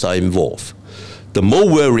sites are involved. The more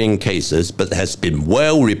worrying cases, but has been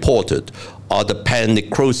well reported, are the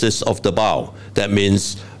pan-necrosis of the bowel. That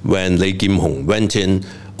means when Lei Kim Hong went in,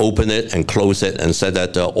 opened it and closed it and said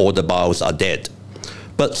that all the bowels are dead.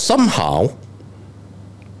 But somehow,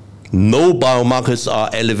 no biomarkers are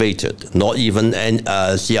elevated, not even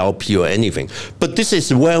CRP or anything. But this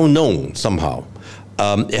is well known somehow.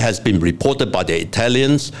 It has been reported by the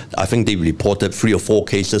Italians. I think they reported 3 or 4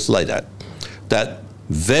 cases like that. That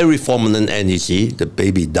very prominent NEC, the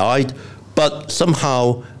baby died, but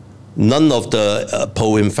somehow none of the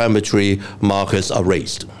pro-inflammatory markers are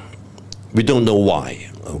raised. We don't know why,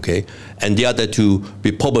 okay? And the other 2,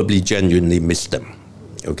 we probably genuinely missed them,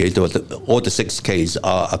 okay? So all the 6 cases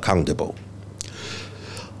are accountable.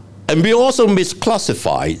 And we also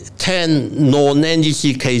misclassified 10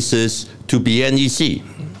 non-NEC cases to be NEC.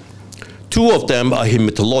 2 of them are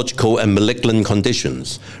hematological and malignant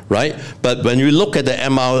conditions, right? But when you look at the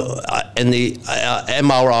MIR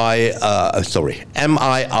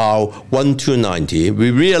 1290,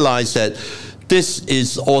 we realize that this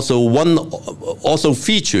is also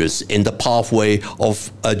features in the pathway of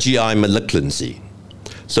GI malignancy.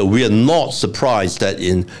 So we are not surprised that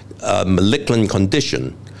in malignant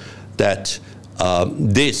condition that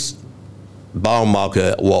this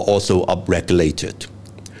biomarker were also upregulated.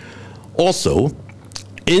 Also,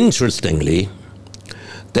 interestingly,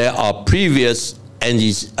 there are previous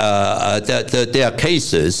there are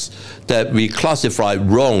cases that we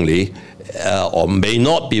classified wrongly, or may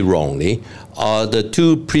not be wrongly, are the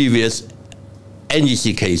 2 previous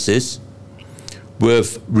NEC cases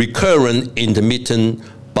with recurrent intermittent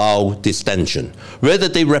bowel distension. Whether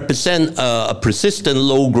they represent a persistent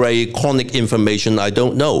low-grade chronic inflammation, I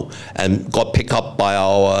don't know, and got picked up by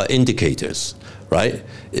our indicators. Right?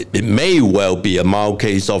 It may well be a mild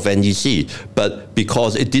case of NEC, but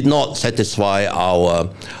because it did not satisfy our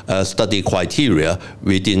study criteria,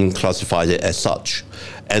 we didn't classify it as such.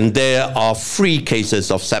 And there are 3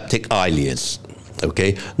 cases of septic ileus,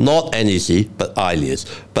 okay? Not NEC, but ileus.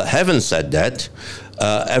 But having said that,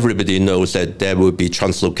 everybody knows that there will be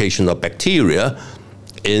translocation of bacteria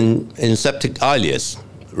in septic ileus,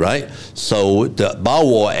 right? So the bowel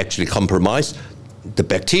wall actually compromised, the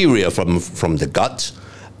bacteria from the gut,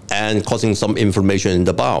 and causing some inflammation in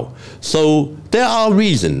the bowel. So there are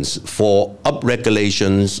reasons for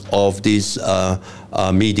upregulations of these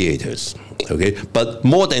mediators, okay? But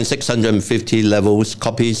more than 650 levels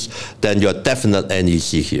copies, then you're definite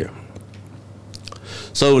NEC here.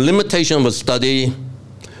 So limitation of a study,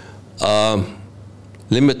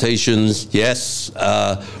 limitations, yes.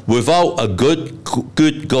 Without a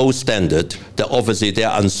good gold standard, then obviously there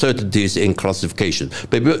are uncertainties in classification.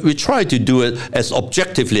 But we try to do it as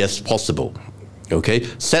objectively as possible, okay?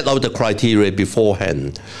 Set out the criteria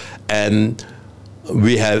beforehand. And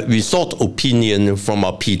we sought opinion from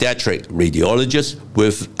a pediatric radiologist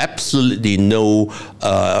with absolutely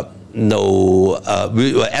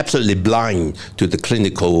we were absolutely blind to the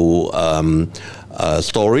clinical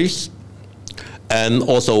stories. And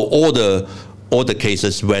also all the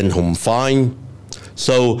cases went home fine.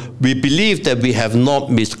 So we believe that we have not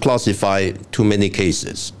misclassified too many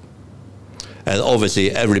cases. And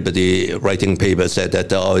obviously, everybody writing papers said that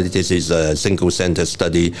this is a single-center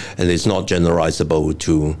study and it's not generalizable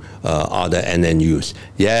to other NNUs.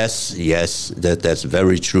 Yes, that's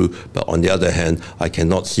very true. But on the other hand, I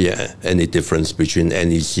cannot see any difference between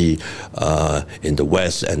NEC in the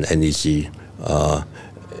West and NEC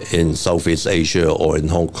in Southeast Asia or in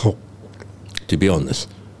Hong Kong, to be honest.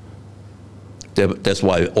 That's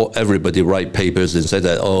why everybody write papers and say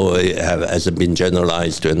that, oh, it hasn't been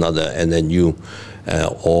generalized to another NNU,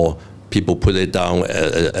 or people put it down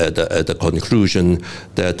at the conclusion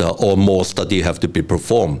that more study have to be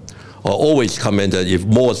performed. I always comment that if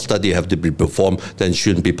more study have to be performed, then it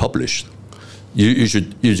shouldn't be published. You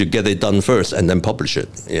should get it done first and then publish it.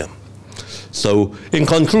 Yeah. So in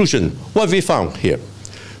conclusion, what have we found here?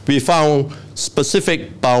 We found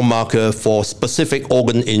specific biomarker for specific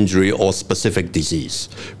organ injury or specific disease.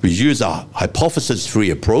 We use a hypothesis-free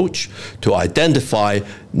approach to identify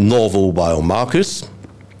novel biomarkers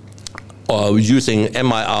using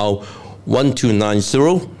MIR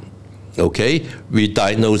 1290. Okay, we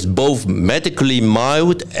diagnose both medically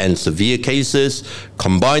mild and severe cases.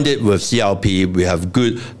 Combined it with CRP, we have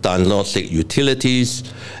good diagnostic utilities.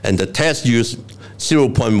 And the test used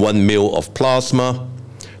 0.1 ml of plasma.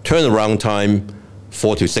 Turnaround time,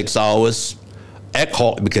 4 to 6 hours. Ad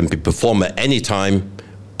hoc can be performed at any time,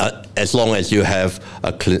 as long as you have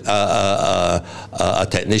a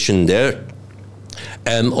technician there.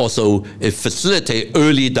 And also, it facilitates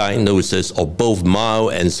early diagnosis of both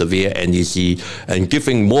mild and severe NEC, and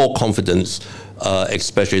giving more confidence,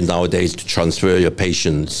 especially nowadays, to transfer your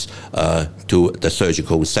patients to the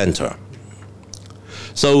surgical center.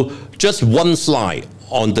 So, just one slide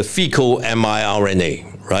on the fecal miRNA.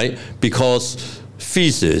 Right? Because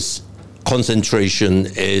feces concentration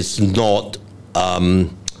is not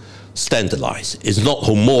standardized. It's not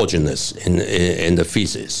homogeneous in the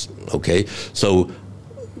feces. Okay? So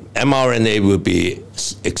mRNA will be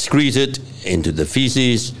excreted into the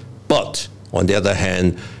feces, but on the other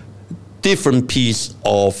hand, different piece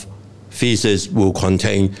of feces will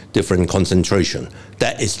contain different concentration.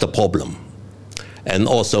 That is the problem. And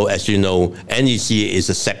also, as you know, NEC is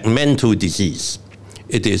a segmental disease.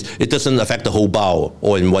 It doesn't affect the whole bowel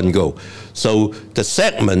all in one go. So the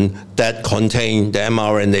segment that contain the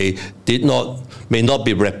mRNA may not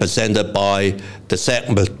be represented by the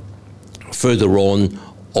segment further on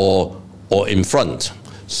or in front.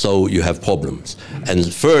 So you have problems. And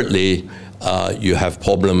thirdly, you have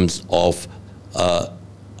problems of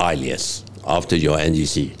ileus after your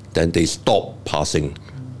NEC. Then they stop passing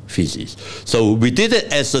feces. So we did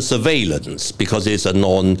it as a surveillance because it's a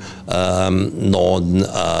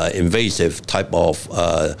non-invasive type of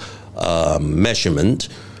measurement.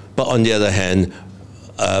 But on the other hand,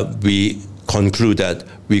 we conclude that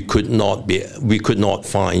we could not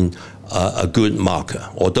find a good marker,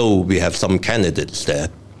 although we have some candidates there.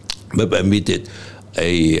 But when we did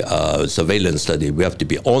a surveillance study, we have to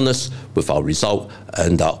be honest with our result,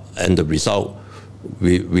 and the result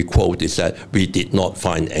we quote is that we did not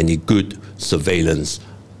find any good surveillance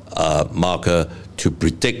marker to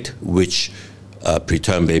predict which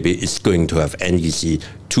preterm baby is going to have NEC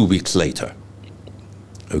 2 weeks later.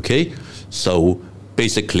 Okay, so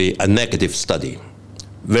basically a negative study,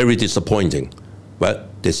 very disappointing, but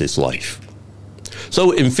this is life.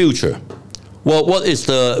 So in future, well, what is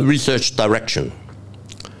the research direction?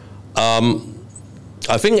 I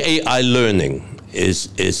think AI learning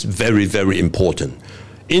is very, very important.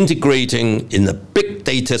 Integrating in a big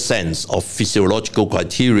data sense of physiological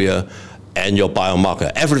criteria and your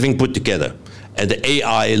biomarker, everything put together, and the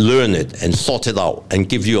AI learn it and sort it out and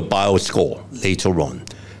give you a bio score later on.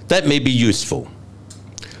 That may be useful.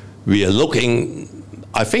 We are looking,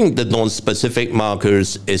 I think the non-specific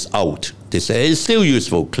markers is out. They say it's still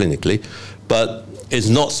useful clinically, but it's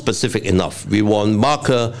not specific enough. We want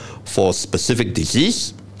marker for specific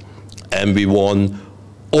disease, and we want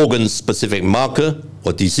organ-specific marker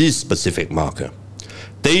or disease-specific marker.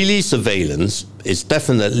 Daily surveillance is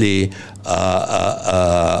definitely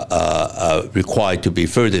required to be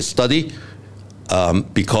further studied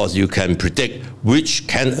because you can predict which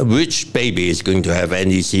baby is going to have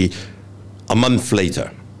NEC a month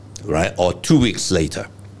later, right, or 2 weeks later.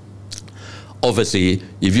 Obviously,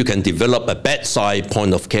 if you can develop a bedside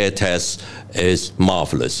point-of-care test, is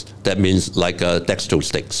marvelous. That means like dextro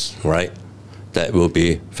sticks, right? That will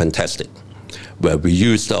be fantastic. Where we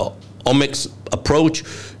use the omics approach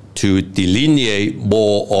to delineate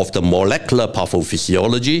more of the molecular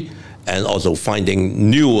pathophysiology and also finding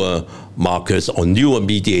newer markers or newer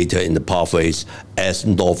mediator in the pathways as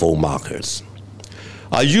novel markers.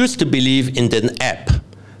 I used to believe in an app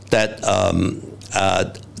that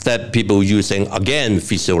that people using, again,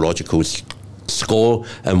 physiological score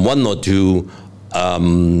and 1 or 2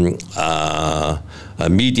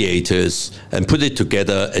 mediators and put it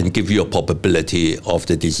together and give you a probability of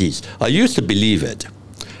the disease. I used to believe it,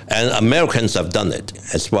 and Americans have done it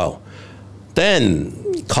as well.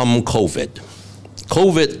 Then come COVID.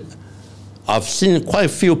 I've seen quite a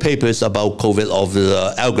few papers about COVID, of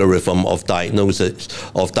the algorithm of diagnosis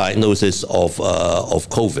of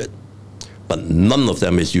COVID, but none of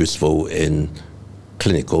them is useful in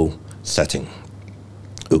clinical setting.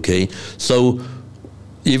 Okay, so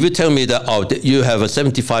if you tell me that, oh, you have a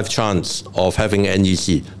 75% chance of having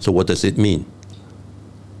NEC, so what does it mean?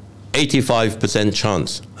 85%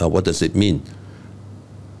 chance, what does it mean?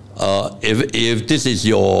 If this is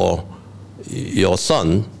your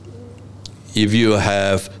son, if you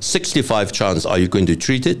have 65% chance, are you going to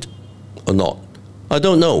treat it or not? I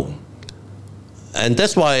don't know. And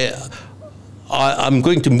that's why I'm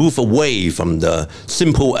going to move away from the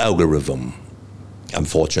simple algorithm,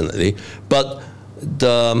 unfortunately. But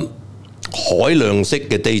the 海量式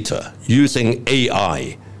嘅 data using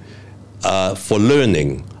AI for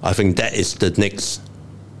learning, I think that is the next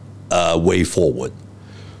way forward.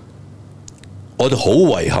 我哋好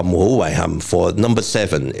遺憾 for number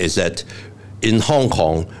 7 is that in Hong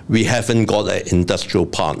Kong, we haven't got an industrial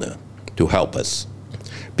partner to help us.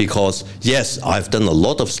 Because, yes, I've done a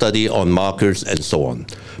lot of study on markers and so on.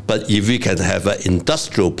 But if we can have an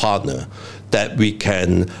industrial partner that we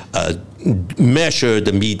can measure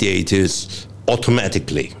the mediators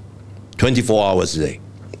automatically, 24 hours a day,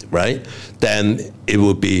 right? Then it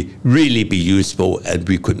would really be useful, and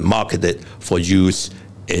we could market it for use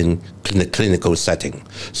in the clinical setting.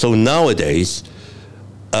 So nowadays,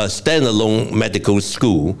 a standalone medical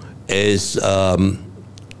school is,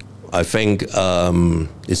 I think,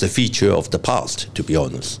 is a feature of the past, to be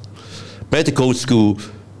honest. Medical school,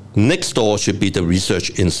 next door should be the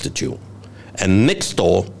research institute. And next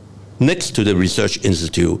door, next to the research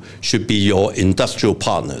institute, should be your industrial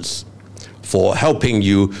partners for helping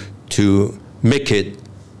you to make it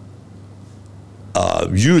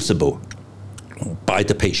usable by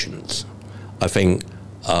the patients. I think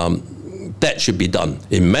that should be done.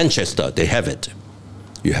 In Manchester, they have it.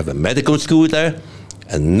 You have a medical school there,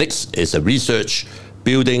 and next is a research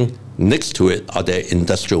building. Next to it are their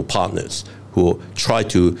industrial partners who try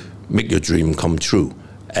to make your dream come true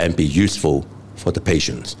and be useful for the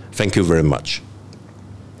patients. Thank you very much.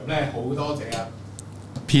 咁咧好多謝啊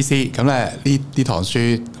PC， 咁咧呢堂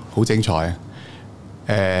書好精彩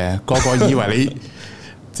個個以為你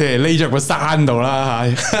即係匿咗個山度啦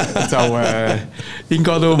嚇，就應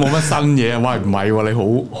該都冇乜新嘢。喂，唔係喎，你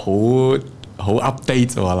好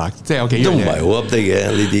update 喎嗱，即係有幾樣嘢都唔係好 update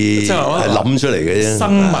嘅呢啲，即係諗出嚟嘅啫。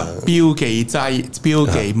生物標記劑、標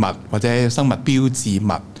記物或者生物標誌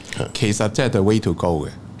物，其實即係 the way to go 嘅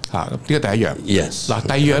嚇。呢個第一樣。Yes。嗱，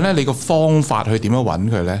第二樣咧，你個方法去點樣揾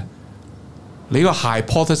佢咧？你個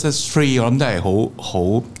hypothesis tree 我諗都係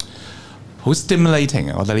好 stimulating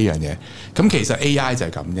啊！我覺得呢樣嘢。咁其實 AI 就係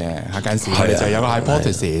咁啫，下間時我哋就有個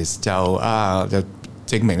hypothesis 就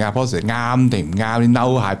證明你 hypothesis 啱定唔啱，啲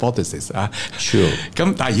no hypothesis 啊。Sure。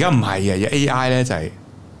咁但係而家唔係嘅，有 AI 咧就係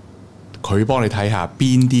佢幫你睇下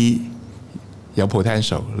邊啲有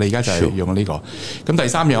potential。你而家就係用呢個。咁第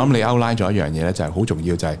三樣我諗你 outline 咗一樣嘢咧，就係好重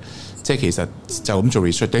要，就係即係其實就咁做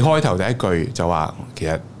research。你開頭第一句就話其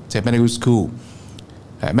實即係 medical school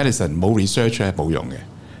medicine 冇 research 係冇用嘅。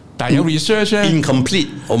但係有 research 咧 incomplete，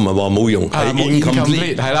 我唔係話冇用，係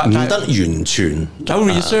incomplete 係啦，唔得完全。有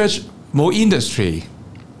research 冇 industry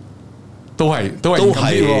都係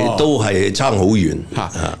差好遠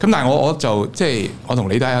嚇。咁但係我就即係我同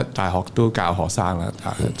你大學都教學生啦，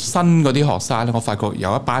新嗰啲學生咧，我發覺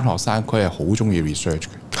有一班學生佢係好中意 research 嘅，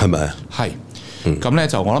係咪啊？係。咁咧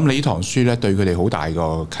就我諗你呢堂書咧對佢哋好大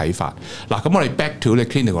個啟發。嗱，咁我哋 back to the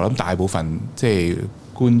clinical， 我諗大部分即係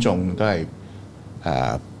觀眾都係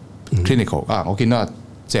clinical 啊！我見到阿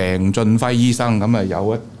鄭俊輝醫生咁啊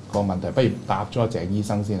有一個問題，不如答咗阿鄭醫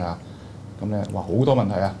生先啦。咁咧話好多問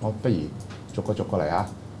題啊，我不如逐個嚟啊，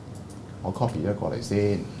我 copy 咗過嚟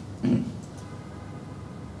先。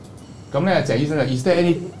咁咧鄭醫生就 Is there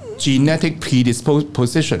any genetic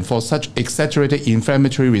predisposition for such exaggerated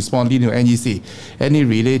inflammatory response leading to NEC? Any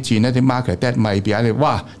related genetic marker that might be added?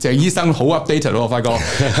 哇！鄭醫生好 updated 喎，我發覺呢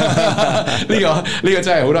個真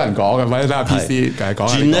係好多人講嘅，或者睇下 PC 繼續講。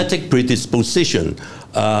Genetic predisposition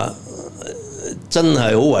真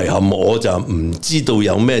係好遺憾，我就唔知道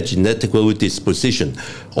有咩 genetic disposition。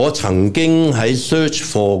我曾經喺 search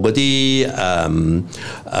for 嗰啲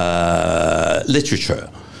literature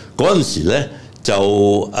嗰陣時咧。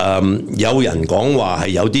就有人講話係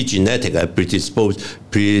有啲 genetic 係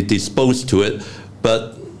predisposed to it，but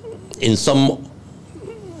in some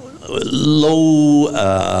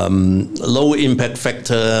low impact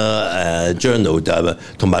factor journal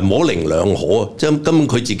同埋模棱兩可，即係根本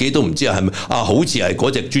佢自己都唔知係咪好似係嗰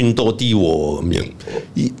隻專多啲喎咁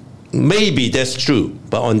樣。Maybe that's true,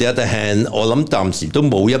 but on the other hand， 我諗暫時都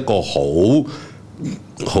冇一個好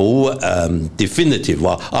definitive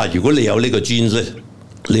話如果你有呢個 genes 咧，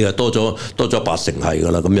你就多咗80%係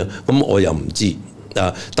㗎啦咁樣，咁我又唔知。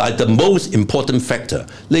但係 the most important factor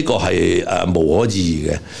呢個係無可置疑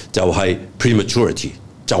嘅，就係 prematurity。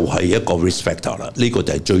就係一個 risk factor 啦，呢個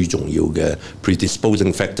就係最重要嘅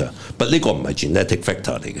predisposing factor。不過呢個唔係 genetic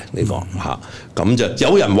factor 嚟嘅，呢個嚇。咁就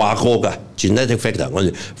有人話過㗎 genetic factor 嗰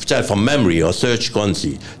陣，即係 from memory 我 search 嗰陣時，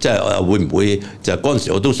即係會唔會就嗰陣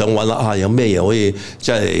時我都想揾啦有咩嘢可以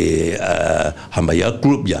即係係咪有一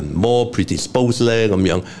group 人 more predisposed 咧咁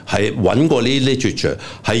樣？係揾過呢啲 literature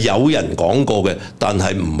係有人講過嘅，但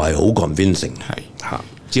係唔係好 convincing 係嚇。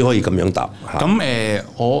只可以咁樣答。咁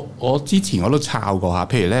我之前我都抄過下，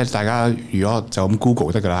譬如咧，大家如果就咁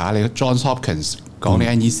Google 得㗎啦，你 Johns Hopkins 講啲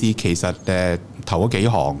NEC，其實頭嗰幾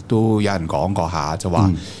行都有人講過下，就話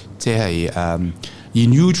即係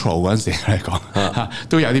in utero 嗰陣時嚟講，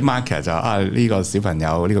都有啲 marker 就呢個小朋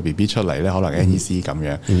友呢個 BB 出嚟咧，可能 NEC 咁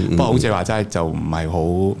樣。不過好似話齋就唔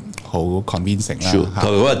係好 convincing 啦。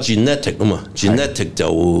佢話 genetic 啊嘛 ，genetic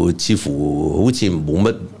就似乎好似冇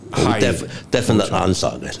乜。definite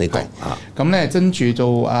answer 嘅呢個咁咧跟住到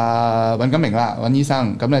尹錦明啦，尹醫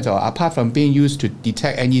生咁咧就 apart from being used to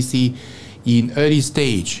detect NEC in early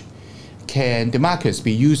stage, can the markers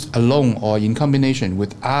be used alone or in combination with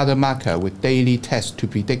other marker with daily tests to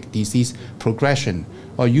predict disease progression,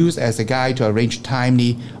 or used as a guide to arrange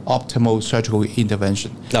timely optimal surgical intervention？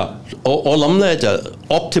 嗱，我諗咧就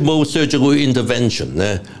optimal surgical intervention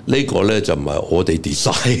咧呢個咧就唔係我哋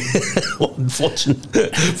design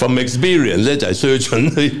unfortunately from experience 咧就係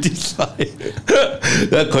surgeon 去 design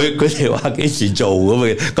佢哋話幾時做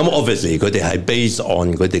咁obviously 佢哋係 based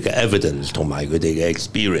on 佢哋嘅 evidence 同埋佢哋嘅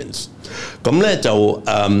experience。咁咧就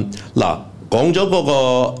嗱。講咗嗰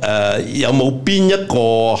個有冇邊一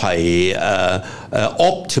個係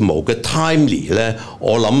optimal 嘅 timely 咧？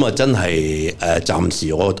我諗真係暫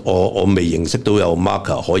時我未認識到有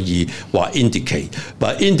marker 可以話 indicate，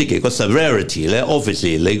 但 indicate 個 severity 咧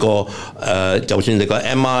 ，obviously 你個就算你個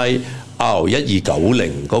MI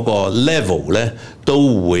R1290嗰個 level 咧，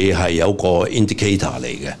都會係有個 indicator 嚟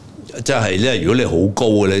嘅。即係咧，如果你好高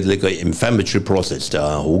嘅你個 inflammatory process 就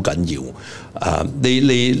好緊要呢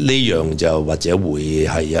樣就或者會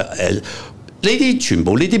係呢啲全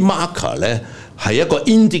部呢啲 marker 咧係一個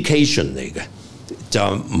indication 嚟嘅，就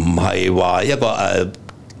唔係話一個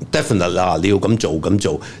definite 你要咁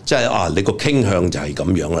做，即係你個傾向就係咁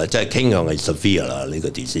樣啦，即係傾向係 severe 啦呢個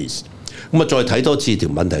disease。咁再睇多次條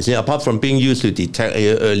問題先。Apart from being used to detect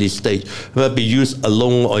a early stage, will be used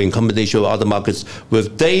alone or in combination with other markers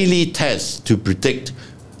with daily tests to predict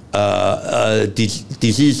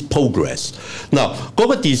disease progress。嗱，嗰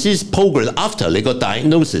個 disease progress after 你個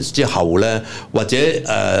diagnosis 之後咧，或者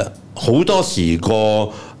好多時個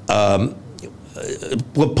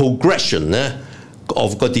progression 咧。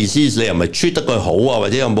of 個 disease 你又咪 treat 得佢好或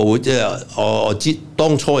者有冇即係我知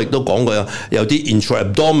當初亦都講過有啲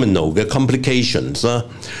intra-abdominal 嘅 complications 啦，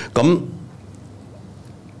咁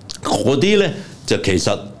嗰啲咧就其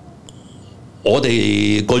實我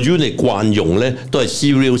哋個 unit 慣用咧都係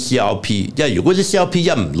serial CRP， 因為如果啲 CRP 一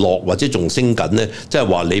唔落或者仲升緊咧，即係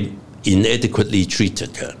話你 inadequately treated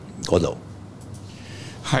嘅嗰度。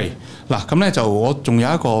係嗱，咁咧就我仲有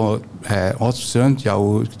一個我想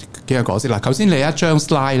有幾個講先嗱。頭先你一張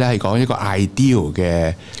slide 咧係講一個 ideal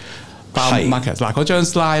嘅 biomarkers 嗱，嗰張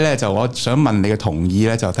slide 咧就我想問你嘅同意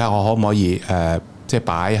咧，就睇下我可唔可以即係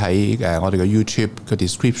擺喺我哋嘅 YouTube 嘅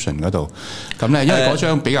description 嗰度。咁咧因為嗰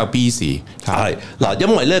張比較 busy 係嗱，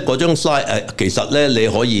因為咧嗰張 slide 其實咧你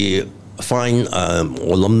可以 find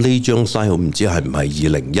我諗呢張 slide 我唔知係唔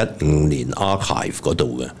係2015年 archive 嗰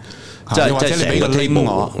度嘅。即係成個 table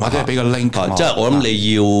我，或者俾個 link 即係我諗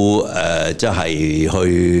你要即係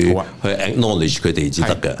去 acknowledge 佢哋至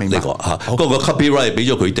得嘅呢個嚇。嗰個 copyright 俾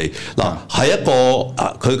咗佢哋嗱，係一個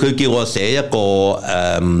佢叫我寫一個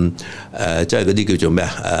即係嗰啲叫做咩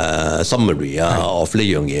summary 啊 of 呢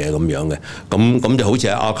樣嘢咁樣嘅，咁就好似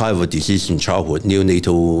喺 Archive of Disease in Childhood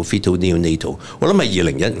Neonatal Fetal Neonatal， 我諗係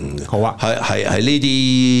2015嘅。好啊，係呢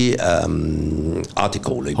啲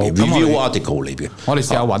article 裏邊 review article 裏邊，我哋試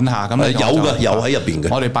下揾下咁。有喺入邊嘅，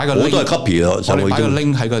我哋擺個 link， 好多係 copy 啊，我哋擺個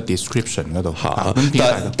link 喺個 description 嗰度。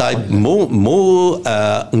但係唔好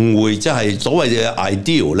誤會，即係所謂嘅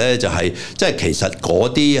ideal 咧，就係即係其實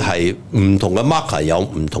嗰啲係唔同嘅 marker 有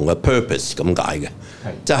唔同嘅 purpose 咁解嘅。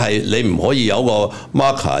即係你唔可以有個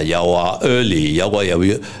marker 又話 early， 有個又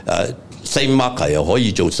要same marker 又可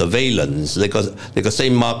以做 surveillance， 你個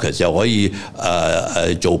same markers 又可以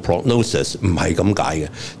做 prognosis， 唔係咁解嘅。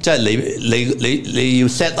即係你要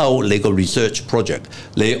set out 你個 research project，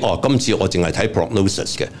 今次我淨係睇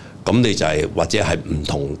prognosis 嘅。咁你就係或者係唔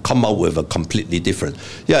同 come out with a completely different，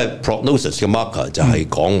 因為 prognosis 嘅 marker 就係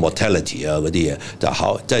講 mortality 啊嗰啲嘢，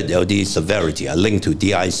就即係有啲 severity 啊 link to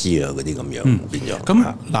DIC 啊嗰啲咁樣變咗。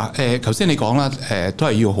咁嗱頭先你講啦，都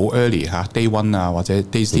係要好 early 嚇 day one 啊或者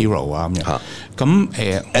day zero 啊咁樣。咁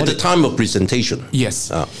at the time of presentation yes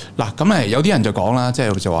嗱咁有啲人就講啦，即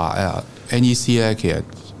係就話NEC 咧其實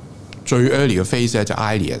最 early 嘅 phase 咧就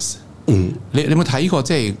ILIAS。你有冇睇過？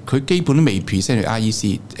即係佢基本都未 present with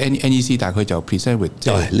NEC，但係佢就 present with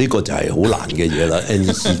就係呢個就係好難嘅嘢啦。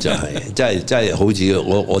NEC 就係即係好似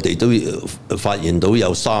我哋都發現到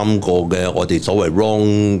有3個嘅我哋所謂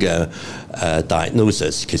wrong 嘅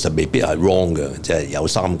diagnosis， 其實未必係 wrong 嘅，即係有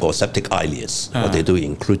3個 septic ileus， 我哋都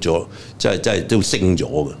include 咗，即係都升咗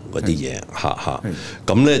嘅嗰啲嘢嚇。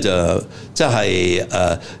咁咧就即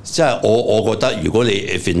係我覺得如果你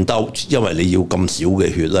if in doubt， 因為你要咁少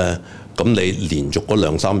嘅血咧。咁你連續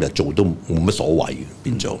嗰2-3日做都冇乜所謂嘅，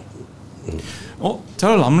變咗。我就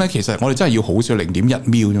喺度諗咧，其實我哋真係要好少0.1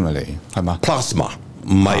 ml 啫嘛，你係嘛 ？Plasma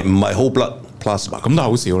唔係 whole blood plasma， 咁都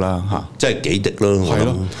好少啦嚇，即係幾滴咯。係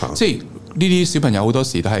咯，即係呢啲小朋友好多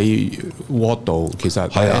時都喺 ward 度，其實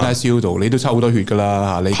喺 NICU 度，你都抽好多血㗎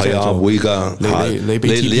啦嚇，你係啊會㗎，你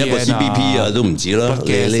俾你一個 CBP 啊都唔止啦，呢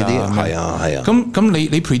啲係啊。咁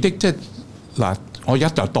你 predict 即係嗱。我而家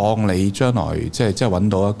就當你將來即係揾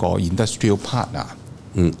到一個 industrial partner，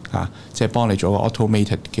 即係幫你做一個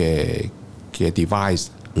automated 嘅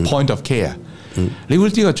device，point of care。你會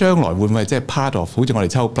知道將來會唔會即係 part of 好似我哋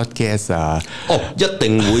抽 blood gas 啊？一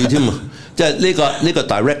定會添啊！即係呢個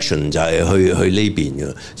direction 就係去呢邊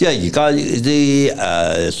嘅，因為而家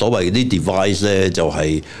啲所謂啲 device 咧就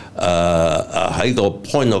係喺個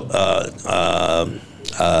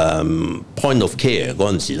point of care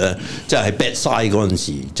嗰陣時咧，即係喺 bedside 嗰陣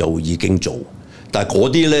時就已經做，但係嗰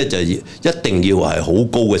啲咧就一定要係好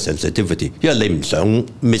高嘅 sensitivity， 因為你唔想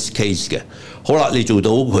miss case 嘅。好啦，你做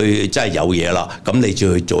到佢真係有嘢啦，咁你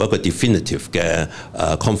就去做一個 definitive 嘅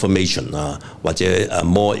confirmation 啊，或者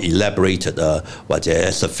more elaborated 啊，或者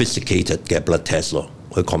sophisticated 嘅 blood test 咯，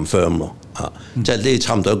去 confirm 咯即係呢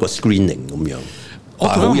差唔多一個 screening 咁樣，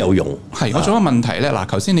好有用。係，我仲有個問題咧，嗱，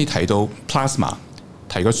頭先你提到 plasma。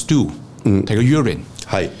提個 stool， 提個 urine，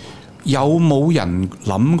 係有冇人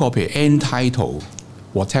諗過譬如 end-tidal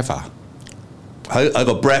whatever 喺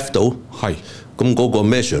個 breath 度？係咁嗰個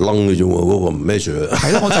measure lung 嘅啫喎，嗰個唔 measure。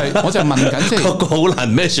係咯，我就問緊，即係嗰個好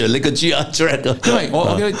難 measure 你個 GR tract。因為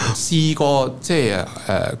我記得試過即係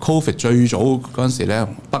COVID 最早嗰陣時咧，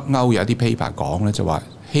北歐有啲 paper 講咧，就話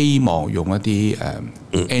希望用一啲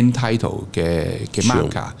end-tidal 嘅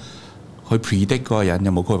marker。去 predict 嗰個人有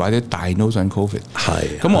冇 COVID 或者 diagnose COVID。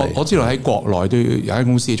係。咁我知道喺國內都有間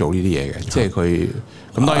公司做呢啲嘢嘅，即係佢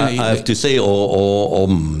咁當然你 I have to say 我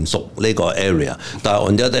唔熟呢個 area， 但係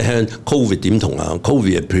on the other hand COVID 點同啊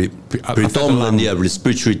 ？COVID 係 predominantly a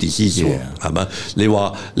respiratory disease 喎，係咪？你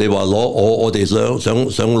話攞我哋想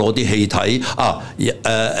攞啲氣體啊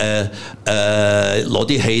攞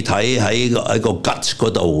啲氣體喺個 gut 嗰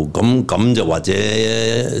度，咁就或者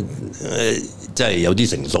即係有啲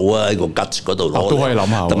成數啊喺個 gut 嗰度攞，都可以諗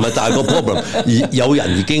下。同埋但係個 problem， 有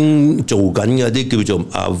人已經做緊嘅啲叫做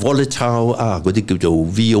volatile 嗰啲叫做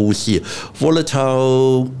VOC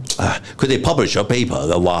volatile 佢哋 publish 咗 paper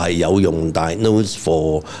嘅話係有用 diagnose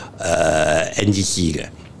for NEC 嘅，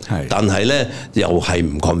但係咧又係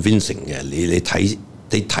唔 convincing 嘅。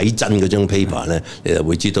你睇真嗰張 paper 咧，你就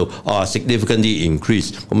會知道significantly increase，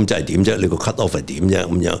 咁就係點啫？你個 cut off 係點啫？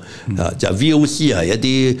咁樣就 VOC 係一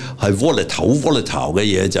啲係 volatile 嘅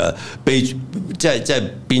嘢，就被即係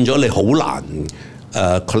變咗你好難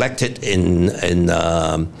collected in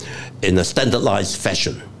a standardized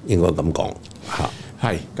fashion， 應該咁講嚇。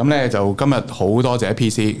係咁咧，就今日好多謝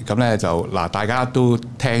PC， 咁咧就嗱，大家都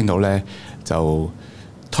聽到咧就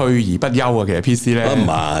退而不休啊！其實 PC 咧，唔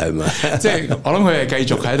係，即係我諗佢係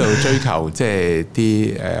繼續喺度追求即係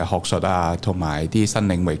啲學術啊，同埋啲新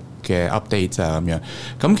領域嘅 update 啊咁樣。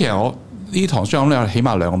咁其實我呢堂書咧起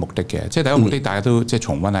碼兩個目的嘅，即係第一個目的大家都即係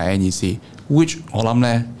重溫下 NEC，which 我諗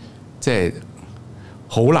咧即係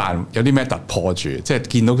好難有啲咩突破住，即係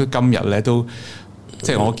見到佢今日咧都。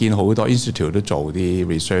即係我見好多 institute 都做啲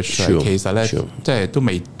research， 其實咧即係都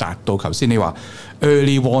未達到頭先你話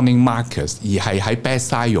early warning markers， 而係喺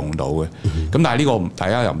bedside 用到嘅。咁但係呢個大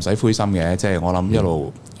家又唔使灰心嘅，即係我諗一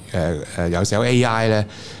路有時候 AI 咧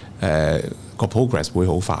個 progress 會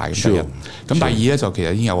好快嘅。咁第二咧就其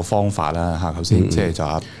實已經有個方法啦嚇，頭先即係就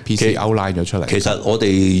阿 PC outline 咗出嚟。其實我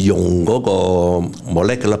哋用嗰個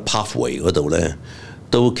molecular pathway 嗰度咧。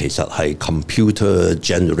都其實係 computer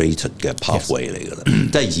generated 嘅 pathway 嚟㗎啦，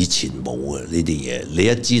即係以前冇嘅呢啲嘢。你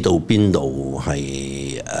一知道邊度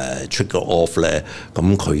係trigger off 咧，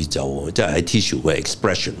咁佢就即係喺 tissue 嘅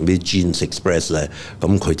expression 啲 genes express 咧，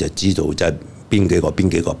咁佢就知道即係邊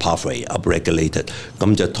幾個 pathway upregulated，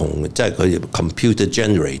 咁就同即係佢 computer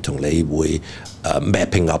generate 同你會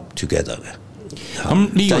mapping up together 嘅。咁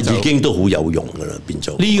呢個就已經都好有用㗎啦，變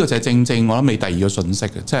咗呢個就係正我諗你第二個訊息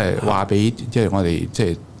嘅，即係話俾即係我哋即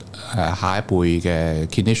係下一輩嘅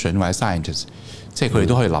clinician 或者 scientist， 即係佢哋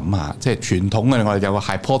都可以諗下，即係傳統嘅我哋有個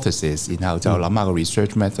hypothesis， 然後就諗下個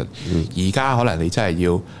research method。而家可能你真係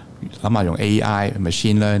要諗下用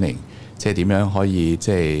AI、machine learning， 即係點樣可以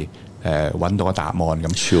即係揾到個答案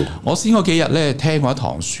咁。我先嗰幾日咧聽過一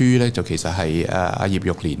堂書咧，就其實係阿葉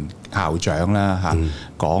玉蓮校長啦嚇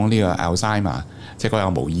講呢個 Alzheimer。即係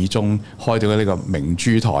嗰日無意中開到呢個明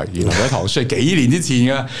珠台，原來嗰堂書係幾年之前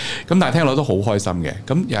㗎，咁但係聽落都好開心嘅。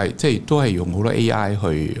咁又係即係都係用好多 AI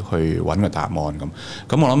去揾個答案咁。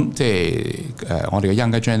咁我諗即係我哋嘅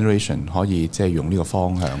younger generation 可以即係用呢個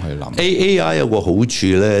方向去諗。AI 有個好處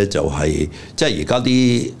咧，就係即係而家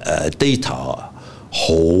啲data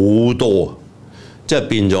好多，即係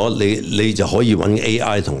變咗你就可以揾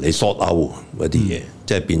AI 同你 sort out 嗰啲嘢，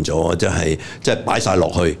即係變咗即係擺晒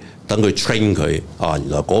落去。等佢 train 佢啊，原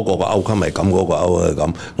來嗰個 outcome 係咁，嗰個 outcome 係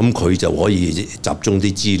咁，咁佢就可以集中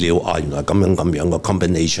啲資料啊，原來咁樣個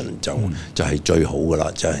combination 就係最好噶啦，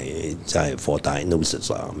就係 for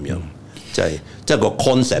diagnosis 啊咁樣，即係個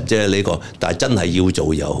concept 啫呢個，但係真係要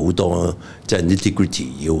做有好多即係 nitty-gritty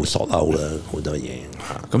要 sort out 啦，好多嘢。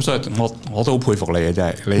咁所以我都好佩服你嘅真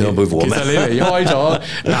係，你佩服我咩？其實你離開咗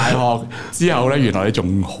大學之後咧，原來你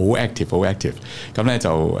仲好 active，咁咧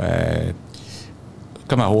就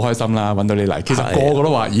今日好開心啦，揾到你嚟。其實個個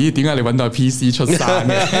都話：咦，點解你揾到 PC 出山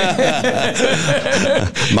嘅？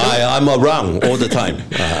唔係 ，I'm around all the time。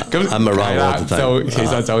咁 I'm around all the time。就其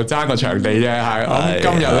實就爭個場地啫，係。咁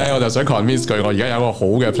今日咧，我就想 convince 佢，我而家有個好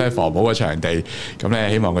嘅 platform， 好嘅場地。咁咧，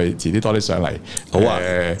希望佢遲啲多啲上嚟。好啊，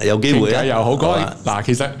有機會啊，又好。嗱，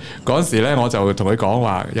其實嗰陣時咧，我就同佢講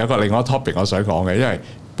話，有個另外一個 topic 我想講嘅，因為。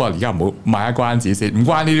不過而家唔好賣一關子先，唔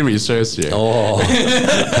關呢啲 research 嘅。哦，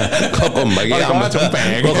嗰個唔係嘅，講一種病，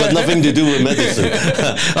嗰個 nothing to do with medicine，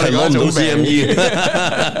 係攞唔到 CME。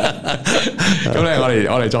咁咧，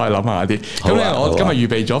我哋再諗下啲。咁咧，我今日預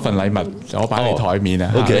備咗份禮物，我擺喺台面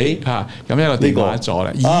啊。OK， 嚇，咁一個電話座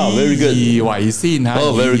咧，以為先嚇。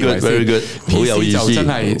Oh very good very good， 好有意思。就真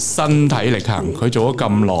係身體力行，佢做咗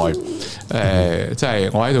咁耐。即係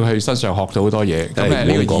我喺度佢身上學到好多嘢。咁咧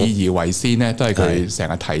呢個以為先咧，都係佢成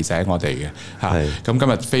日提醒我哋嘅嚇。咁今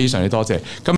日非常之多謝。